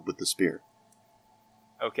mythicals with the spear.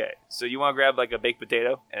 Okay, so you want to grab like a baked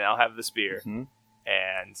potato, and I'll have the spear. Mm-hmm.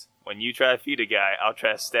 And when you try to feed a guy, I'll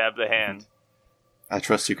try to stab the hand. I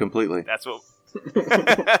trust you completely. That's what...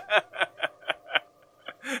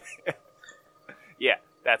 Yeah,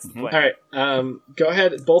 that's the plan. All right, go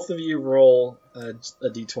ahead. Both of you roll a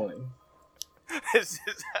d20.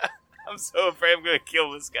 I'm so afraid I'm going to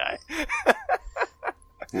kill this guy.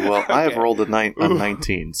 Well, I have rolled a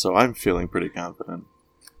 19, so I'm feeling pretty confident.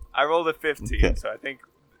 I rolled a 15, so I think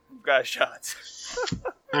we've got a shot.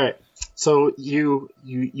 All right, so you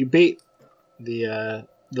bait the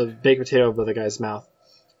baked potato over the guy's mouth,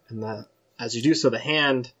 and as you do so, the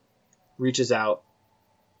hand reaches out,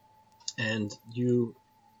 and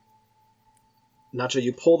Nacho,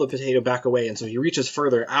 you pull the potato back away, and so he reaches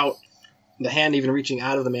further out, the hand even reaching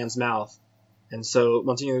out of the man's mouth. And so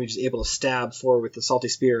Monsignor is able to stab forward with the salty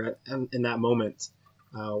spear in that moment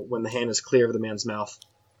when the hand is clear of the man's mouth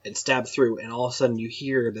and stab through. And all of a sudden you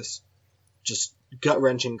hear this just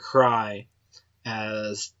gut-wrenching cry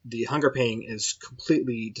as the hunger pang is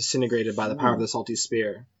completely disintegrated by the power of the salty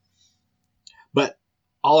spear. But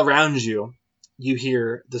all around you, you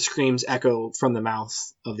hear the screams echo from the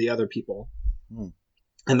mouths of the other people.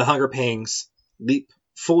 And the hunger pangs leap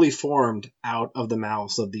fully formed out of the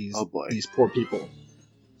mouths of these poor people.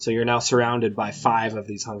 So you're now surrounded by 5 of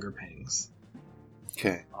these hunger pangs.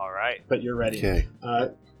 Okay. All right. But you're ready. Okay.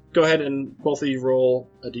 Go ahead and both of you roll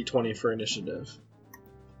a d20 for initiative.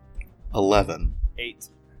 11. 8.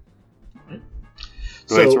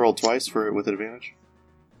 Do I have to roll twice with advantage?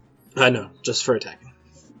 No, just for attacking.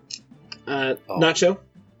 Nacho,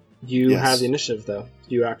 you have the initiative, though.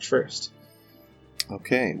 You act first.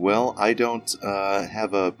 Okay, well, I don't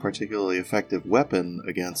have a particularly effective weapon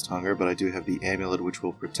against hunger, but I do have the amulet which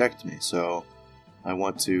will protect me, so I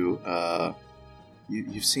want to...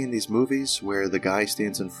 You've seen these movies where the guy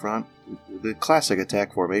stands in front? The classic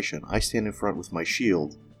attack formation. I stand in front with my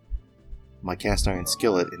shield, my cast iron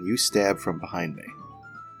skillet, and you stab from behind me.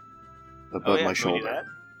 Above my shoulder.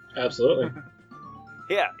 Absolutely.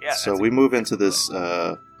 Yeah. So we move into this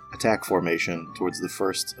attack formation towards the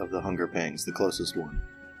first of the hunger pangs, the closest one.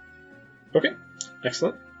 Okay,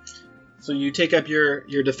 excellent. So you take up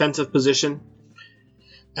your defensive position,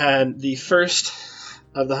 and the first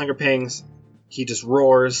of the hunger pangs, he just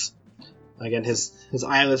roars. Again, his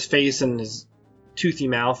eyeless face and his toothy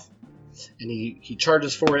mouth, and he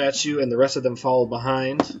charges forward at you, and the rest of them follow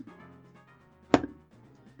behind.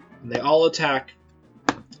 And they all attack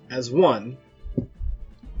as one,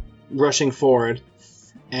 rushing forward,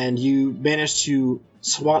 and you manage to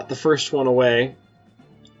swat the first one away,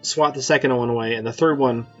 swat the second one away, and the third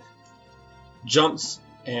one jumps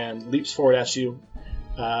and leaps forward at you.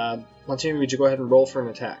 Montaigne, would you go ahead and roll for an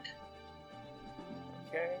attack?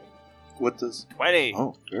 Okay. What does... 20.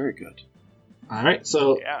 Oh, very good. Alright,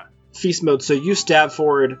 so Yeah. feast mode. So you stab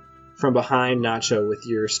forward from behind Nacho with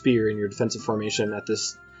your spear in your defensive formation at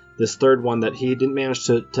this third one that he didn't manage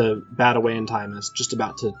to bat away in time. Is just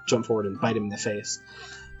about to jump forward and bite him in the face.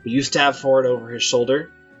 But you stab forward over his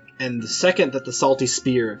shoulder, and the second that the salty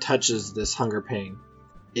spear touches this hunger pang,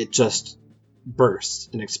 it just bursts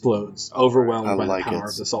and explodes, overwhelmed by the power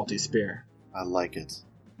of the salty spear. I like it.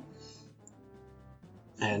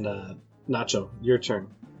 And Nacho, your turn.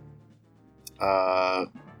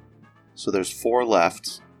 So there's 4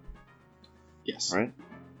 left. Yes. Right?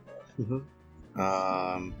 Mm-hmm.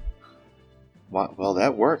 Well,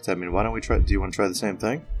 that worked. I mean, why don't we try... Do you want to try the same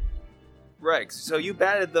thing? Rex, so you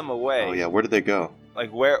batted them away. Oh, yeah. Where did they go?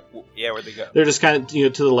 Like, where... Yeah, where'd they go? They're just kind of,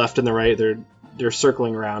 to the left and the right. They're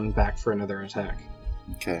circling around and back for another attack.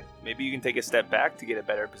 Okay. Maybe you can take a step back to get a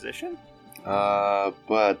better position?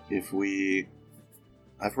 But if we...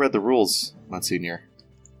 I've read the rules, Monsignor.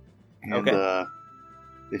 And,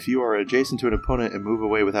 if you are adjacent to an opponent and move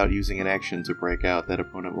away without using an action to break out, that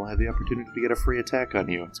opponent will have the opportunity to get a free attack on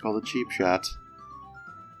you. It's called a cheap shot.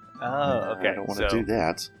 Oh, okay. I don't want to do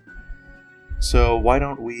that. So why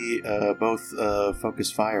don't we both focus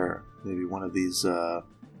fire? Maybe one of these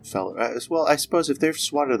fellows. Well, I suppose if they're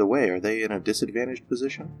swatted away, are they in a disadvantaged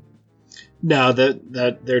position? No,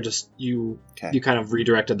 that they're just you. Okay. You kind of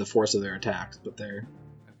redirected the force of their attacks, but they're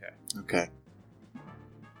okay.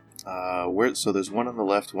 So there's one on the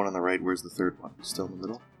left, one on the right. Where's the third one? Still in the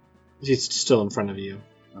middle? He's still in front of you.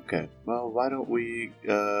 Okay. Well, why don't we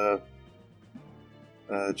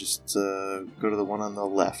just go to the one on the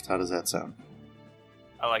left? How does that sound?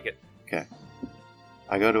 I like it. Okay.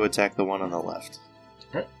 I go to attack the one on the left.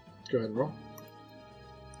 Alright. Go ahead and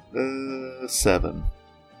roll. 7.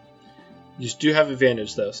 You do have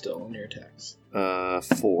advantage, though, still on your attacks.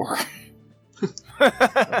 4.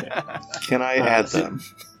 Okay. Can I add them?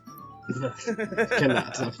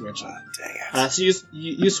 Cannot, unfortunately. Dang it. So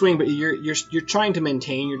you swing, but you're trying to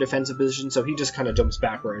maintain your defensive position, so he just kind of jumps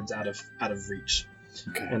backwards out of reach,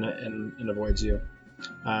 Okay. and avoids you.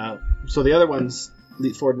 So the other ones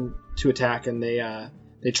leap forward to attack, and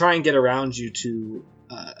they try and get around you to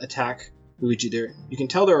attack Luigi. You can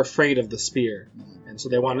tell they're afraid of the spear, and so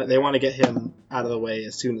they want to get him out of the way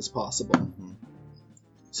as soon as possible. Mm-hmm.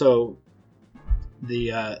 So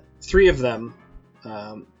the 3 of them.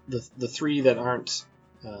 The 3 that aren't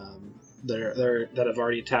that have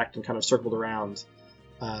already attacked and kind of circled around,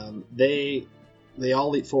 they all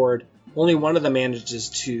leap forward. Only one of them manages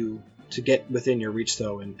to get within your reach,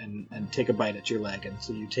 though, and take a bite at your leg, and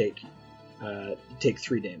so you take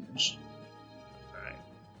 3 damage. All right.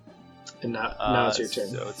 And now it's your turn.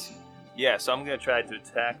 So I'm gonna try to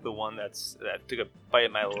attack the one that took a bite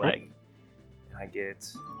at my leg. I get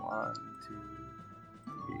 1, 2,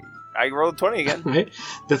 3. I rolled 20 again. Right.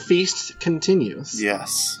 The feast continues.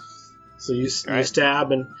 Yes. So you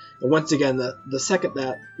stab, and once again, the second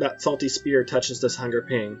that salty spear touches this hunger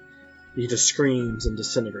pang, he just screams and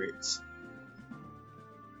disintegrates.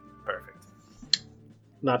 Perfect.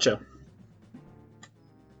 Nacho.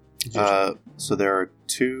 It's your turn. So there are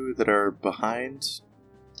 2 that are behind.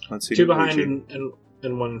 Let's see. 2 behind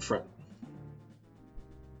and 1 in front.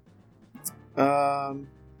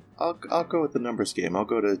 I'll go with the numbers game. I'll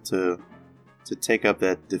go to take up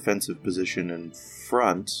that defensive position in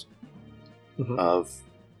front of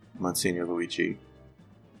Monsignor Luigi.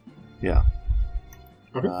 Yeah.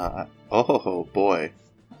 Okay. Oh boy,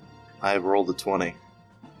 I have rolled a 20.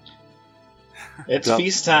 It's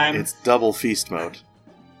feast time. It's double feast mode.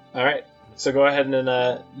 All right. So go ahead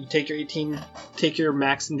and you take your 18, take your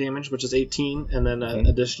max in damage, which is 18, and then an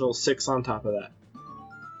additional 6 on top of that.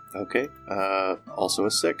 Okay. Also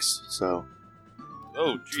a 6, so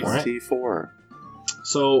Oh, jeez. 24.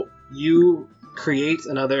 So you create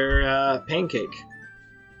another pancake.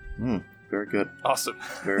 Very good. Awesome.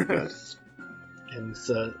 Very good. And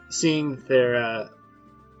seeing they're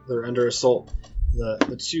under assault,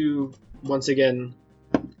 the 2 once again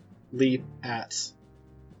leap at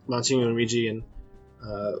Monsignor Luigi and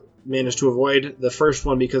manage to avoid the first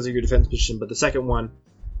one because of your defense position, but the second one,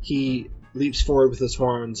 he leaps forward with his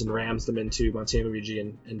horns and rams them into Monsignor Luigi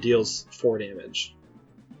and deals 4 damage.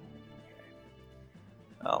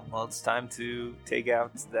 Oh, well, it's time to take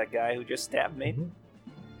out that guy who just stabbed me.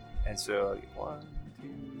 And so I'll get 1, 2,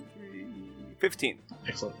 3, 15.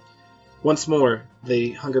 Excellent. Once more,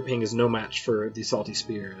 the Hunger Ping is no match for the Salty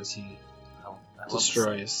Spear as he I love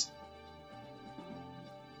destroys.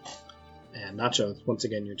 And Nacho, it's once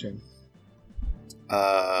again your turn.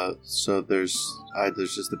 So there's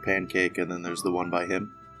just the pancake, and then there's the one by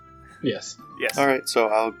him. Yes. Yes. All right, so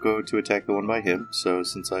I'll go to attack the one by him. So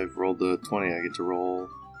since I've rolled the 20, I get to roll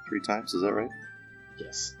 3 times. Is that right?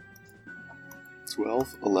 Yes.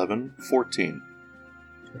 12, 11, 14.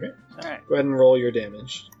 Okay. All right. Go ahead and roll your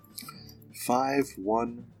damage. 5,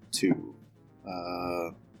 1, 2.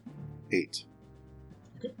 8.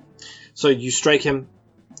 So you strike him.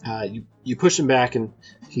 You push him back, and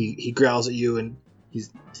he growls at you, and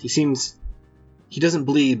he doesn't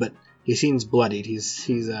bleed, but he seems bloodied.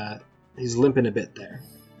 He's limping a bit there,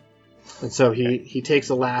 and so he takes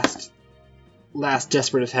a last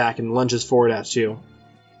desperate attack and lunges forward at you.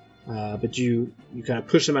 But you kind of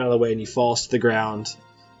push him out of the way, and he falls to the ground,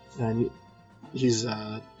 and he's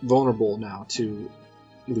vulnerable now to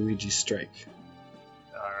Luigi's strike.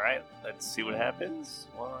 All right. Let's see what happens.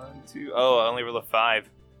 1, 2. Oh, I only rolled a 5.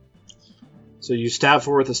 So you stab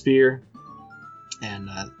forward with a spear, and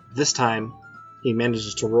this time he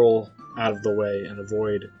manages to roll out of the way and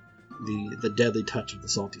avoid the deadly touch of the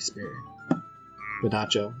Salty Spear. But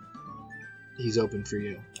Nacho, he's open for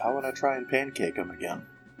you. I want to try and pancake him again.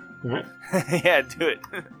 All right. Yeah, do it.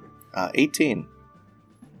 18.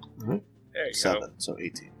 All right. There you 7, go. so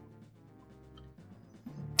 18.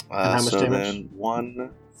 how much so damage? then 1,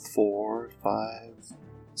 4, 5,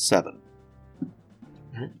 7. All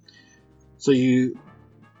right. So you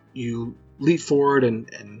leap forward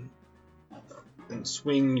and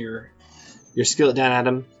swing your skillet down at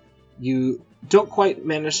him. You don't quite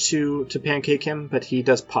manage to pancake him, but he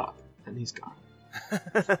does pop, and he's gone.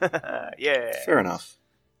 Yeah. Fair enough.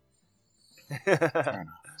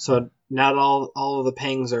 So now that all of the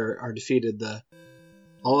pangs are defeated,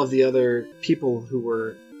 all of the other people who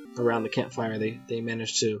were around the campfire, they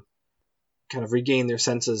managed to kind of regain their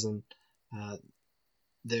senses, and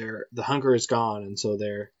the hunger is gone, and so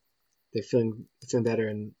they're feeling better,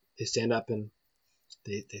 and they stand up and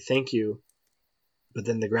they thank you, but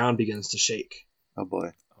then the ground begins to shake. Oh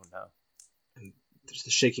boy. Oh no. And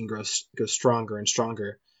the shaking goes stronger and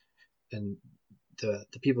stronger, and the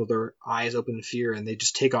people, their eyes open in fear, and they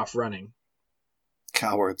just take off running.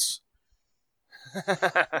 Cowards.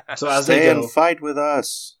 So as Stay they go, and fight with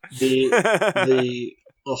us. a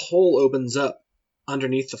hole opens up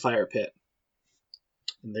underneath the fire pit,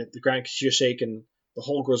 and the ground continues to shake, and the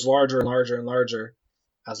hole grows larger and larger and larger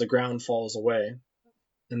as the ground falls away,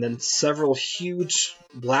 and then several huge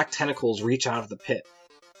black tentacles reach out of the pit,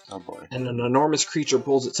 Oh boy. and an enormous creature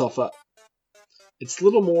pulls itself up. It's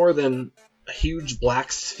little more than a huge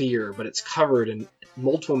black sphere, but it's covered in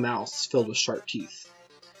multiple mouths filled with sharp teeth.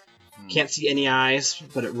 Can't see any eyes,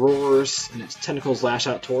 but it roars, and its tentacles lash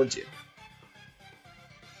out towards you.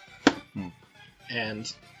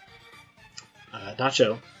 And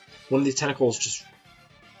Nacho, one of these tentacles just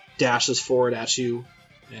dashes forward at you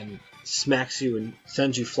and smacks you and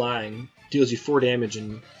sends you flying, deals you 4 damage,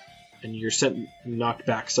 and you're knocked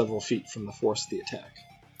back several feet from the force of the attack.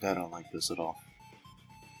 I don't like this at all.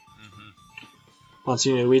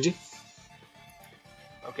 Monsignor Luigi?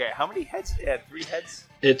 Okay, how many heads? It had 3 heads?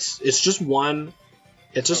 It's just one.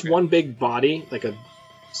 It's just Okay. one big body, like a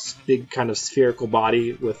big kind of spherical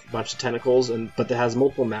body with a bunch of tentacles, but that has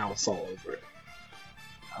multiple mouths all over it.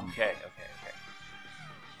 Okay.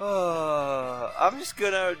 I'm just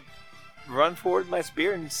gonna run forward with my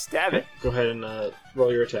spear and stab it. Go ahead and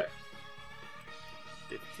roll your attack.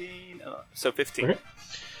 15. So 15. Okay.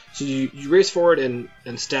 So you race forward and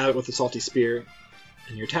stab it with the salty spear,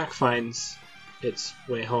 and your attack finds its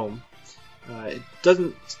way home.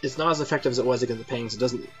 It's not as effective as it was against the Pangs. It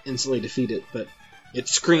doesn't instantly defeat it, but it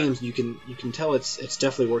screams. You can tell it's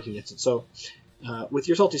definitely working against it. So with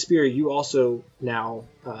your salty spear, you also now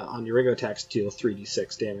on your regular attacks deal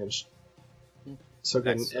 3d6 damage. So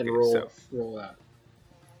go ahead and roll that.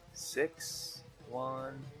 6,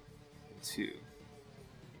 1, 2.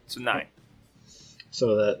 So 9.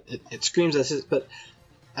 So that it screams at it, but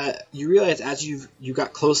you realize as you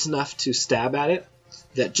got close enough to stab at it,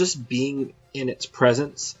 that just being in its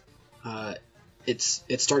presence, it's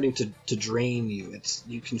starting to drain you.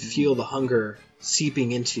 You can feel the hunger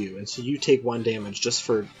seeping into you, and so you take 1 damage just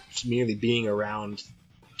for merely being around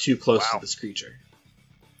too close to this creature.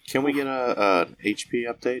 Can we get a HP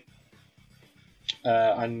update?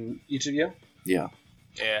 On each of you? Yeah.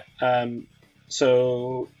 Yeah.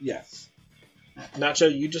 So, yes. Nacho,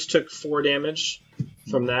 you just took 4 damage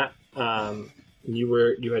from that.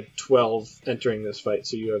 You had 12 entering this fight,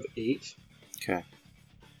 so you have 8. Okay.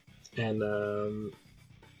 And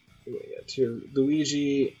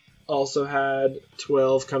Luigi also had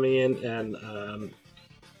 12 coming in, and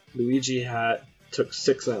Luigi took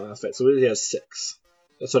 6 in that last fight, so Luigi has 6.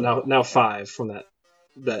 So now 5 from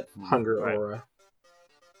that hunger aura.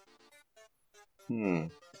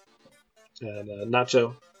 And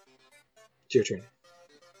Nacho, it's your turn.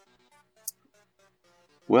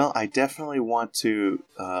 Well, I definitely want to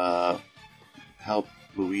help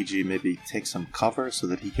Luigi maybe take some cover so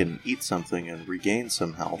that he can eat something and regain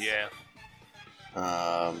some health. Yeah.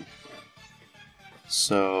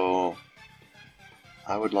 So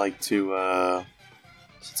I would like to,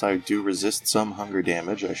 since I do resist some hunger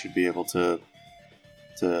damage, I should be able to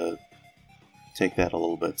take that a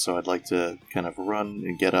little bit. So I'd like to kind of run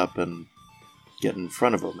and get up and get in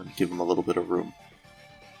front of him and give him a little bit of room.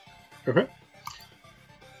 Okay.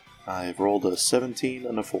 I've rolled a 17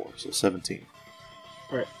 and a 4, so 17.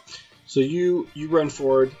 All right. So you run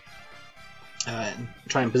forward and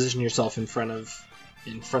try and position yourself in front of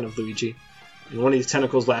Luigi. And one of these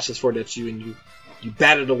tentacles lashes forward at you, and you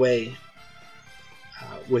bat it away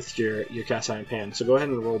with your cast iron pan. So go ahead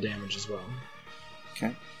and roll damage as well.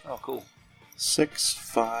 Okay. Oh, cool. 6,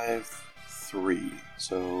 5, 3,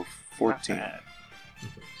 so 14.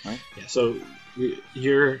 Right? Yeah. So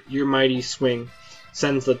your mighty swing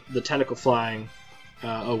sends the tentacle flying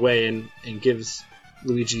away and gives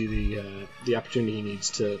Luigi the opportunity he needs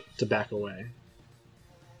to back away.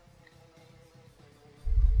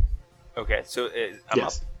 Okay, so I'm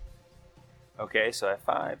yes. up. Okay, so I have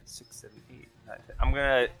 5, 6, 7, 8, 9, 10. I'm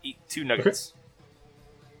gonna eat 2 nuggets.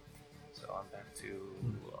 Okay. So I'm back to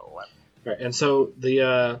 11. Right, and so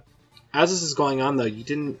as this is going on, though, you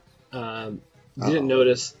didn't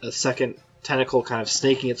notice a second tentacle kind of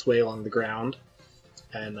snaking its way along the ground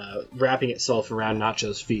and wrapping itself around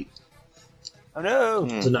Nacho's feet. Oh no!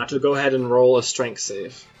 So Nacho, go ahead and roll a strength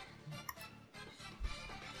save.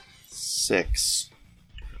 6.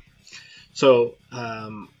 So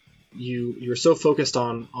you're so focused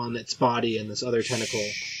on its body and this other tentacle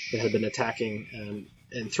that had been attacking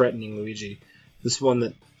and threatening Luigi. This one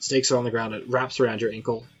that snakes on the ground, it wraps around your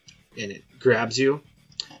ankle and it grabs you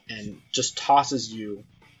and just tosses you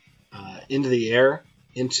into the air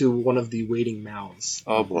into one of the waiting mouths.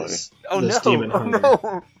 Oh boy! This no! demon hunger.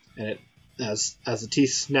 No! And it, as the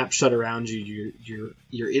teeth snap shut around you,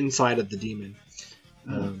 you're inside of the demon,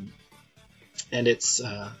 and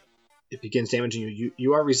it begins damaging you.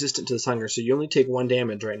 You are resistant to this hunger, so you only take 1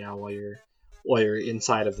 damage right now while you're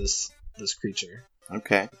inside of this creature.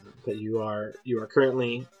 Okay. But you are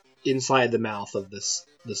currently inside the mouth of this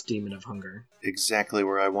demon of hunger. Exactly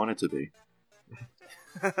where I want it to be.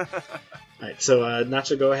 Alright, so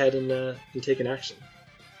Nacho, go ahead and take an action.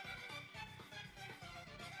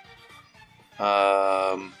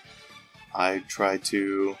 I try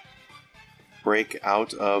to break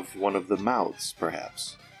out of one of the mouths,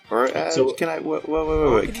 perhaps. Or can I?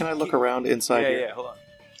 Wait. Can I look around inside here? Yeah, hold on.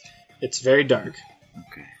 It's very dark.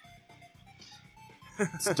 Okay.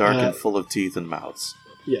 It's dark and full of teeth and mouths.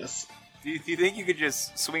 Yes. Do you think you could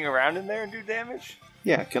just swing around in there and do damage?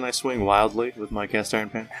 Yeah, can I swing wildly with my cast iron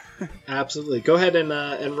pan? Absolutely. Go ahead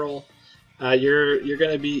and roll. You're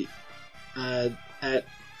going to be at.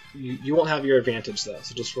 You won't have your advantage though,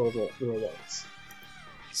 so just roll once.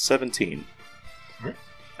 17. All right.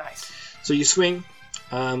 Nice. So you swing,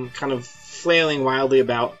 kind of flailing wildly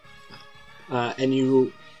about, and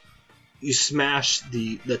you you smash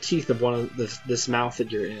the teeth of one of this mouth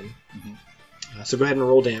that you're in. Mm-hmm. So go ahead and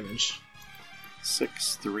roll damage.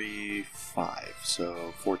 6, 3, 5,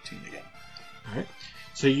 so 14 again. All right.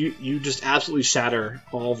 So you just absolutely shatter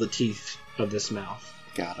all the teeth of this mouth.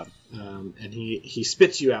 Got him. And he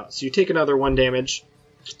spits you out. So you take another 1 damage,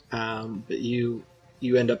 but you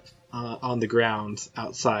end up on the ground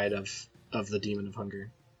outside of the Demon of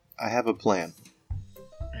Hunger. I have a plan,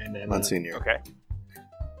 And then, Monsignor. Okay.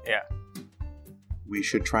 Yeah. We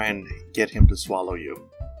should try and get him to swallow you.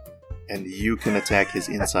 And you can attack his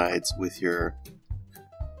insides with your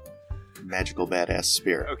magical badass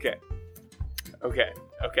spear. Okay.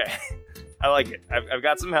 I like it. I've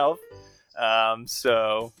got some health.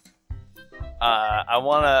 So I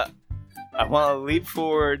wanna leap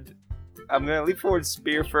forward. I'm gonna leap forward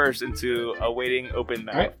spear first into a waiting open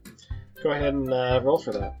mouth. all right. Go ahead and roll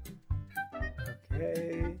for that.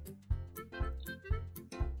 Okay.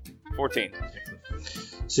 14.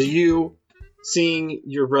 So you, seeing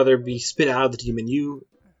your brother be spit out of the demon, you,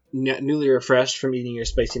 newly refreshed from eating your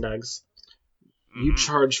spicy nugs, you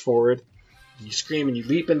charge forward, you scream and you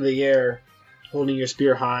leap into the air, holding your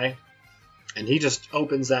spear high, and he just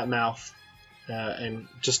opens that mouth and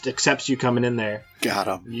just accepts you coming in there. Got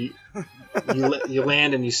him. You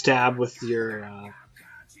land and you stab with your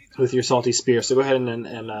salty spear. So go ahead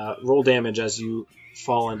and roll damage as you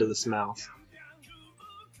fall into this mouth.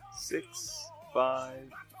 6, 5,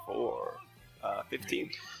 4,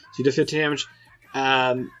 15. So you do 15 damage.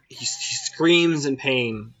 He screams in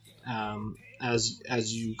pain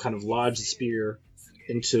as you kind of lodge the spear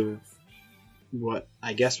into what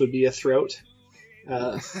I guess would be a throat.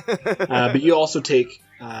 But you also take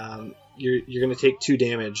you're going to take 2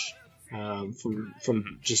 damage from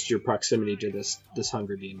just your proximity to this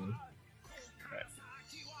hunger demon. Right.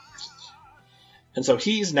 And so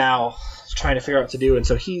he's now trying to figure out what to do, and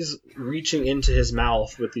so he's reaching into his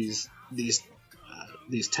mouth with these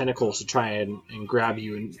tentacles to try and grab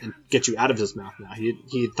you and get you out of his mouth now.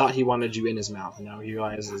 He thought he wanted you in his mouth, and now he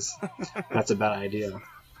realizes that's a bad idea.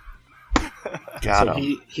 Got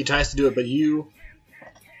him. He tries to do it, but you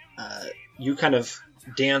kind of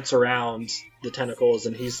dance around the tentacles,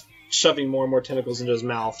 and he's shoving more and more tentacles into his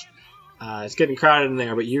mouth. It's getting crowded in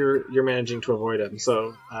there, but you're managing to avoid him.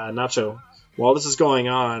 So, Nacho, while this is going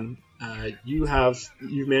on, you've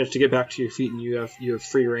managed to get back to your feet, and you have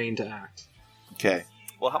free reign to act. Okay.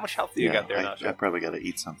 Well, how much health do you got there, Nacho? I probably got to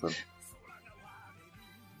eat something.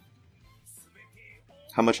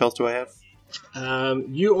 How much health do I have?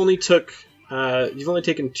 You've only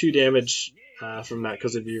taken 2 damage from that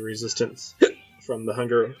because of your resistance from the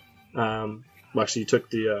hunger. Actually, you took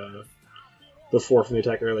the 4 from the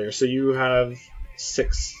attack earlier, so you have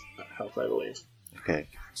 6 health, I believe. Okay,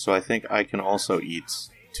 so I think I can also eat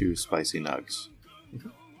 2 spicy nugs.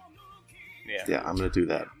 Yeah, I'm gonna do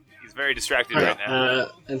that. He's very distracted right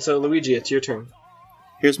now. And so, Luigi, it's your turn.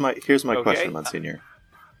 Here's my question, Monsignor.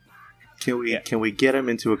 Can we get him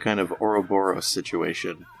into a kind of Ouroboros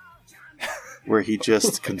situation where he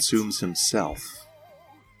just consumes himself?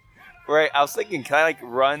 Right, I was thinking, can I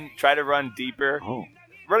try to run deeper? Oh.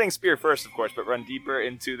 Running spear first, of course, but run deeper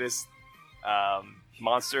into this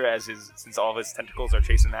monster since all of his tentacles are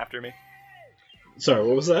chasing after me. Sorry,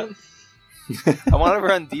 what was that? I want to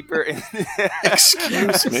run deeper in.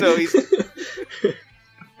 Excuse me. So he's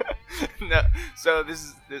no. So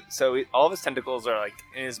all of his tentacles are like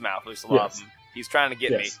in his mouth. There's a lot of them. He's trying to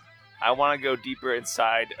get me. I want to go deeper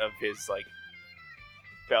inside of his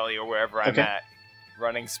belly or wherever I'm at.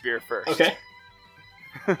 Running spear first. Okay.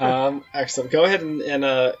 Excellent. Go ahead and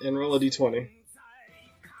roll a d20.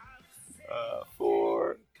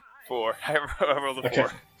 4. I rolled a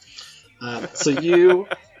 4. So you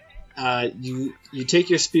take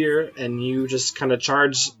your spear and you just kind of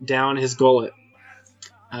charge down his gullet,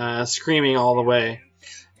 screaming all the way.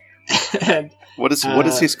 And, what is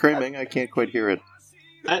he screaming? I can't quite hear it.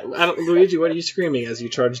 Luigi, what are you screaming as you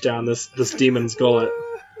charge down this demon's gullet?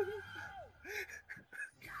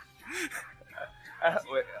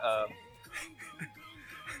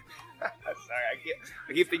 Sorry,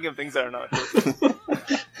 I keep thinking of things that are not important.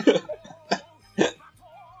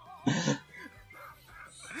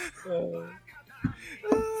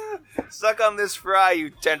 Suck on this fry, you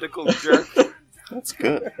tentacle jerk. That's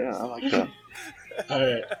good. Yeah, I like that.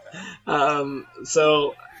 All right.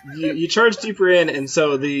 So you charge deeper in, and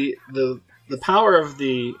so the power of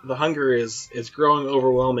the hunger is growing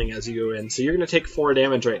overwhelming as you go in. So you're going to take 4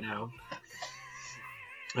 damage right now.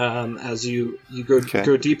 As you go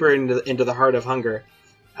deeper into the heart of hunger,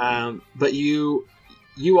 but you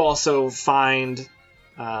also find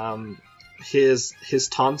his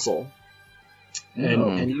tonsil,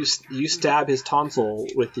 and you stab his tonsil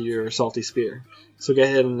with your salty spear. So go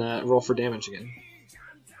ahead and roll for damage again.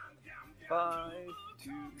 5,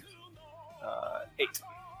 2, 8.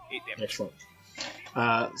 8 damage. Excellent.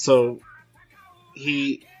 So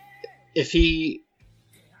if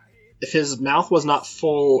his mouth was not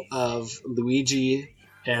full of Luigi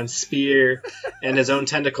and spear and his own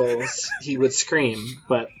tentacles, he would scream,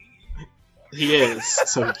 but he is,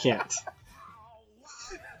 so he can't.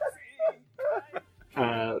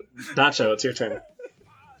 Nacho, it's your turn.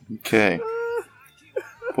 Okay.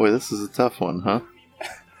 Boy, this is a tough one, huh?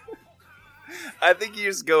 I think you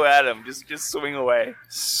just go at him. Just swing away.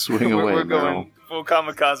 Swing away. We're going full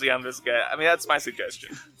kamikaze on this guy. I mean, that's my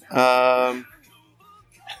suggestion.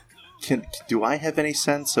 Do I have any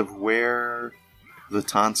sense of where the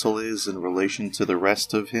tonsil is in relation to the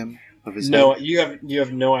rest of him? Of his No, head? you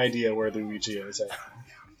have no idea where Luigi is at.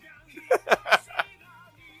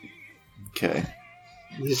 Okay.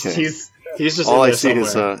 He's just all in I there see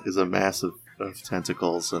somewhere. is a mass of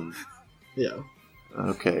tentacles and Yeah.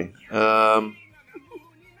 okay.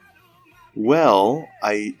 Well,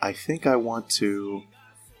 I think I want to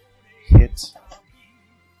hit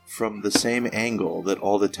from the same angle that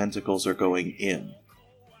all the tentacles are going in.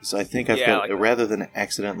 So I think rather than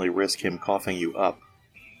accidentally risk him coughing you up,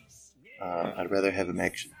 I'd rather have him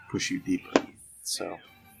actually push you deeper. So.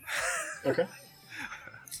 Okay.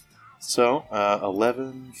 So,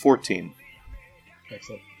 11, 14.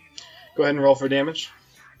 Excellent. Go ahead and roll for damage.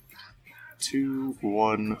 2,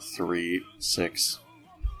 1, 3, 6.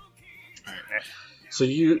 So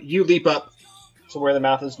you leap up to where the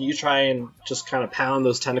mouth is, and you try and just kind of pound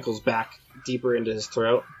those tentacles back deeper into his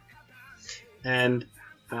throat. And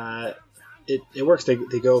it works. They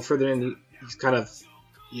go further in. He's kind of,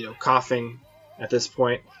 coughing at this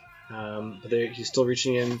point. But he's still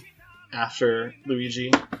reaching in after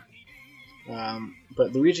Luigi.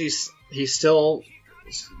 But he's still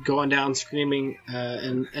going down, screaming,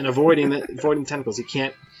 and avoiding the tentacles.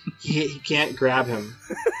 He can't grab him.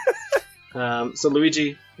 So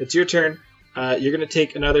Luigi, it's your turn. You're going to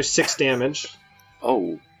take another 6 damage.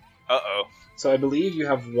 Oh. Uh-oh. So I believe you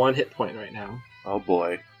have 1 hit point right now. Oh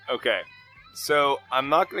boy. Okay. So I'm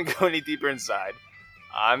not going to go any deeper inside.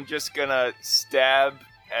 I'm just going to stab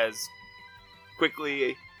as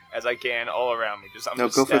quickly as I can all around me.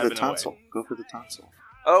 Go for the tonsil. Away. Go for the tonsil.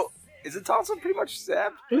 Oh, is the tonsil pretty much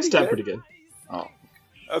stabbed? It was stabbed pretty good. Oh.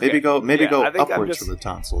 Okay. Maybe go I think upwards from the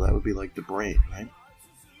tonsil. That would be like the brain, right?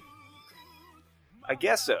 I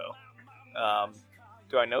guess so.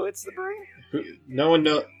 Do I know it's the brain? No one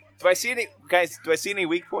knows. Do I see any guys? Do I see any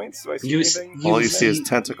weak points? Do I see anything? All you see is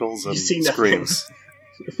tentacles and screams.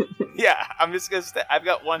 Yeah, I'm just gonna. I've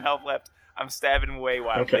got 1 health left. I'm stabbing away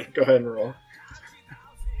wildly. Okay, go ahead and roll.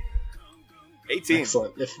 18.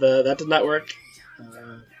 Excellent. If that did not work,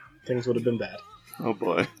 things would have been bad. Oh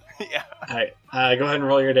boy. Yeah. All right, go ahead and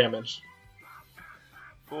roll your damage.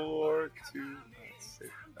 4, 2,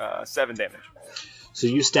 6, 7 damage. So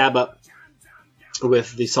you stab up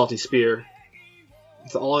with the salty spear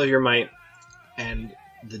with all of your might, and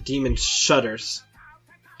the demon shudders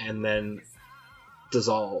and then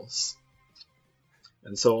dissolves.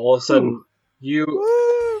 And so all of a sudden, you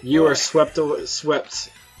are swept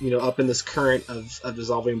up in this current of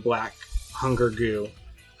dissolving black hunger goo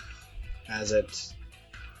as it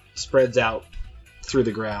spreads out through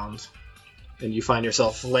the ground, and you find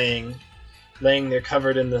yourself laying there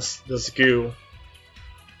covered in this goo,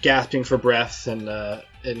 gasping for breath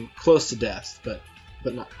and close to death, but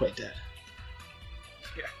not quite dead.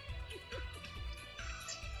 Yeah.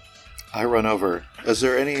 I run over. Is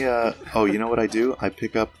there any? You know what I do? I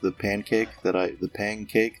pick up the pancake that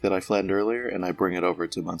I flattened earlier, and I bring it over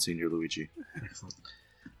to Monsignor Luigi.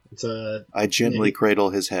 Excellent. I gently cradle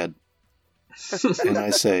his head, and I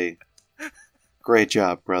say, "Great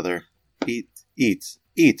job, brother. Eat,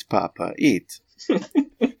 Papa, eat.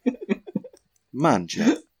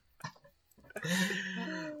 Mangia."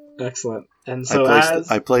 Excellent. And so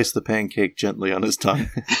I place the pancake gently on his tongue.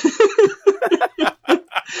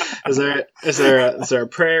 Is there a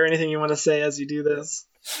prayer or anything you want to say as you do this?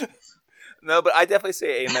 No, but I definitely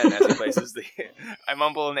say amen as he places the. I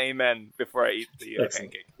mumble an amen before I eat the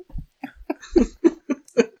pancake.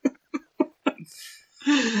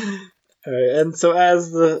 All right, and so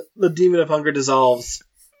as the demon of hunger dissolves,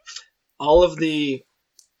 all of the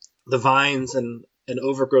vines and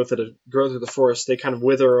overgrowth that grow through the forest, they kind of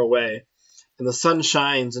wither away, and the sun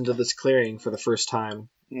shines into this clearing for the first time.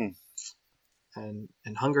 Mm. And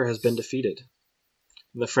hunger has been defeated.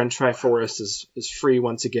 The French Fry Forest is free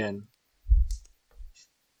once again.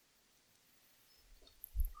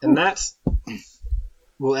 And that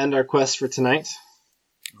we'll end our quest for tonight.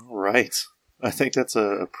 All right. I think that's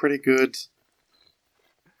a pretty good.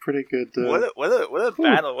 What a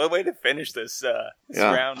battle! What a way to finish this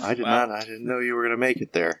round. I didn't know you were going to make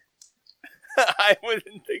it there. I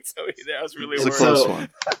wouldn't think so either. I was really It's worried. a close one.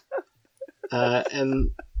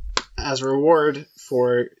 And as a reward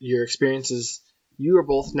for your experiences, you are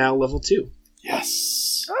both now level 2.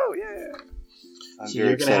 Yes. Oh yeah. I'm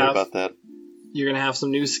very excited about that. You're going to have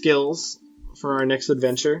some new skills for our next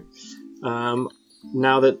adventure.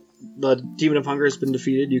 Now that the Demon of Hunger has been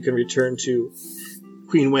defeated, you can return to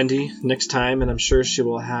Queen Wendy next time, and I'm sure she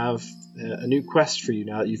will have a new quest for you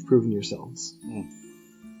now that you've proven yourselves.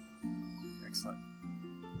 Excellent.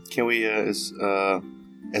 Can we, as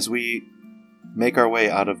we make our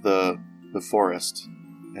way out of the forest,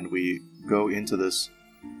 and we go into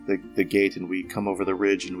the gate, and we come over the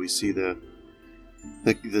ridge, and we see the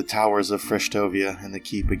towers of Freshtovia and the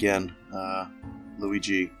keep again,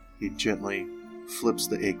 Luigi, he gently flips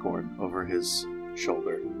the acorn over his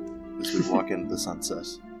shoulder as we walk into the sunset.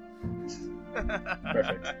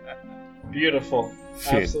 Perfect. Beautiful.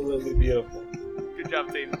 Absolutely beautiful. Good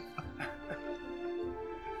job, team.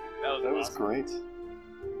 That was awesome. Great.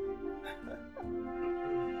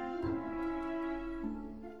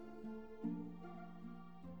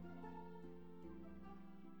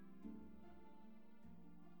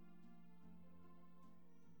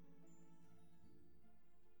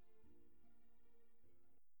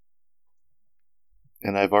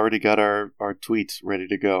 And I've already got our tweet ready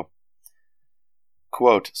to go.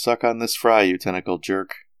 Quote, "Suck on this fry, you tentacle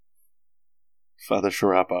jerk." Father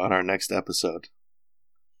Sharappa on our next episode.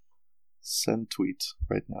 Send tweet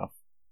right now.